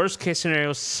worst case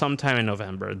scenario sometime in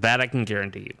November. That I can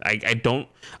guarantee. I don't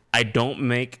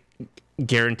make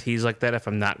guarantees like that if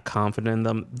I'm not confident in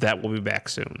them. That will be back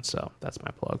soon. So that's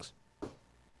my plugs.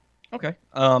 Okay.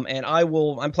 And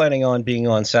I'm planning on being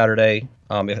on Saturday.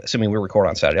 Assuming we record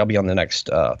on Saturday, I'll be on the next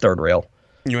Third Rail.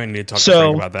 You might need to talk to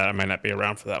Frank about that. I might not be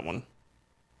around for that one.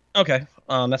 Okay.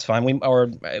 That's fine. We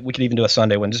could even do a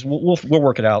Sunday one. Just we'll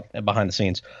work it out behind the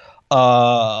scenes.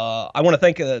 I want to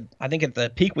thank. I think at the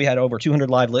peak we had over 200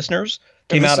 live listeners.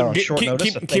 Came out on short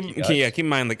notice. Keep in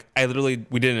mind, like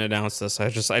we didn't announce this. I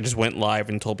just went live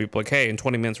and told people like, hey, in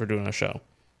 20 minutes we're doing a show.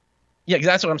 Yeah,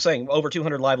 that's what I'm saying. Over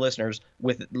 200 live listeners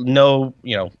with no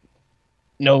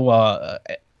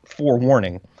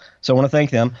forewarning. So I want to thank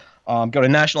them. Go to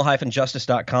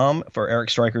national-justice.com for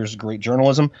Eric Stryker's great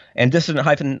journalism, and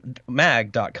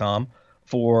dissident-mag.com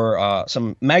for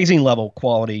some magazine-level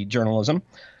quality journalism.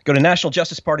 Go to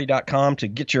nationaljusticeparty.com to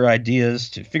get your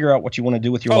ideas, to figure out what you want to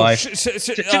do with your life, to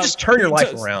just turn your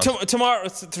life around. Tomorrow,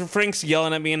 Frank's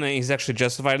yelling at me, and he's actually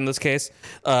justified in this case.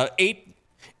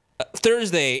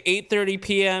 Thursday, 8:30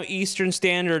 p.m. Eastern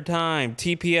Standard Time,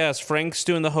 TPS. Frank's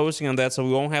doing the hosting on that, so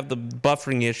we won't have the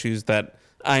buffering issues that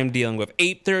I'm dealing with.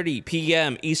 8:30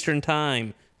 p.m. Eastern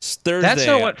Time. It's Thursday. That's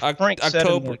not what Frank said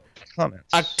in the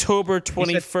comments. October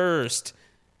 21st.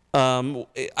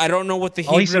 I don't know what the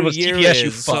Hebrew year TPS,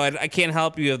 is, so I can't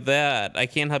help you with that. I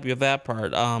can't help you with that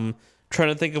part. Trying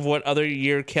to think of what other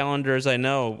year calendars I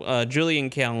know. Julian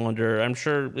calendar. I'm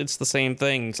sure it's the same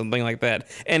thing, something like that.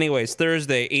 Anyways,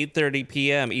 Thursday, 8:30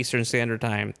 p.m. Eastern Standard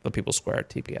Time, the People's Square,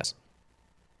 TPS.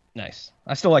 Nice.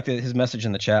 I still like his message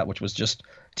in the chat, which was just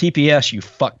TPS, you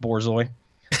fuck borzoi.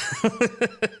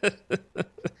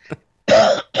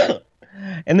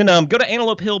 And then go to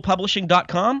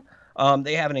antelopehillpublishing.com.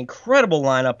 They have an incredible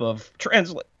lineup of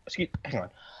hang on.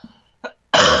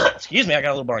 Excuse me, I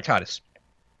got a little bronchitis.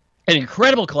 An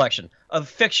incredible collection of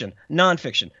fiction,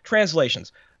 nonfiction,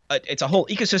 translations. It's a whole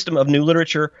ecosystem of new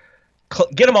literature.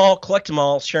 Get them all, collect them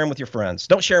all, share them with your friends.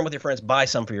 Don't share them with your friends. Buy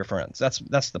some for your friends.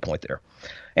 That's the point there.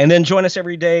 And then join us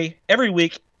every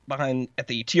week at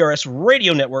the TRS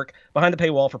Radio Network behind the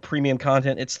paywall for premium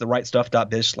content. It's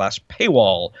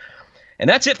therightstuff.biz/paywall. And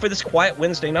that's it for this quiet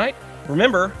Wednesday night.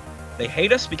 Remember, they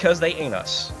hate us because they ain't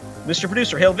us. Mr.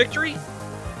 Producer, hail victory.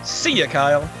 See ya,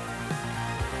 Kyle.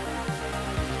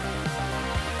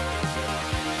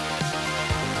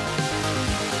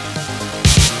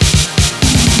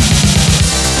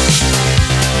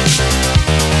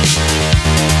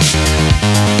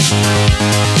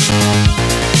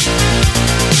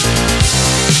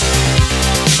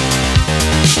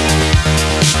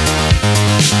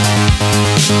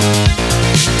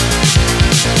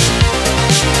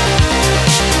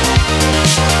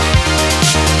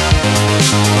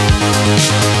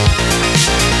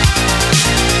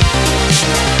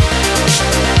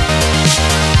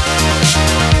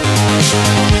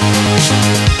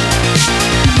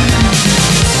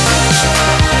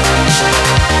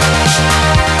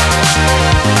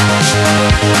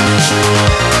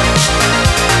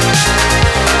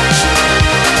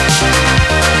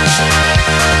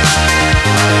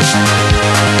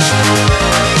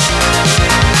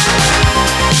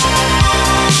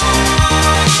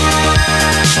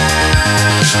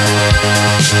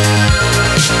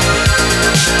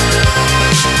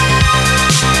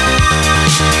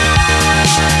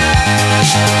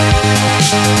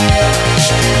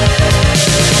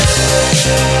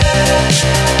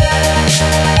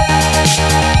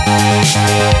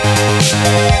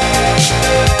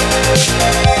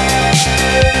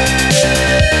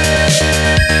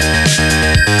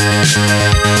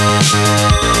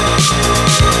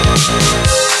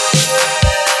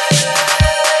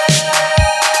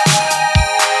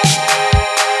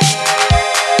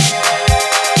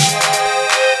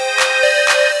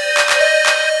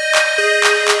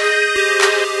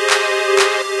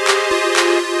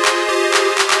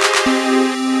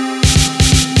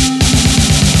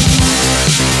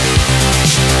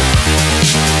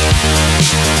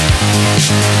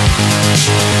 We'll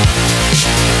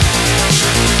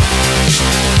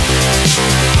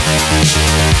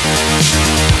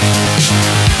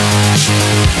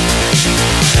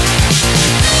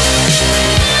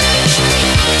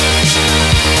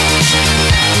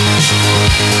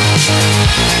be right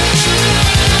back.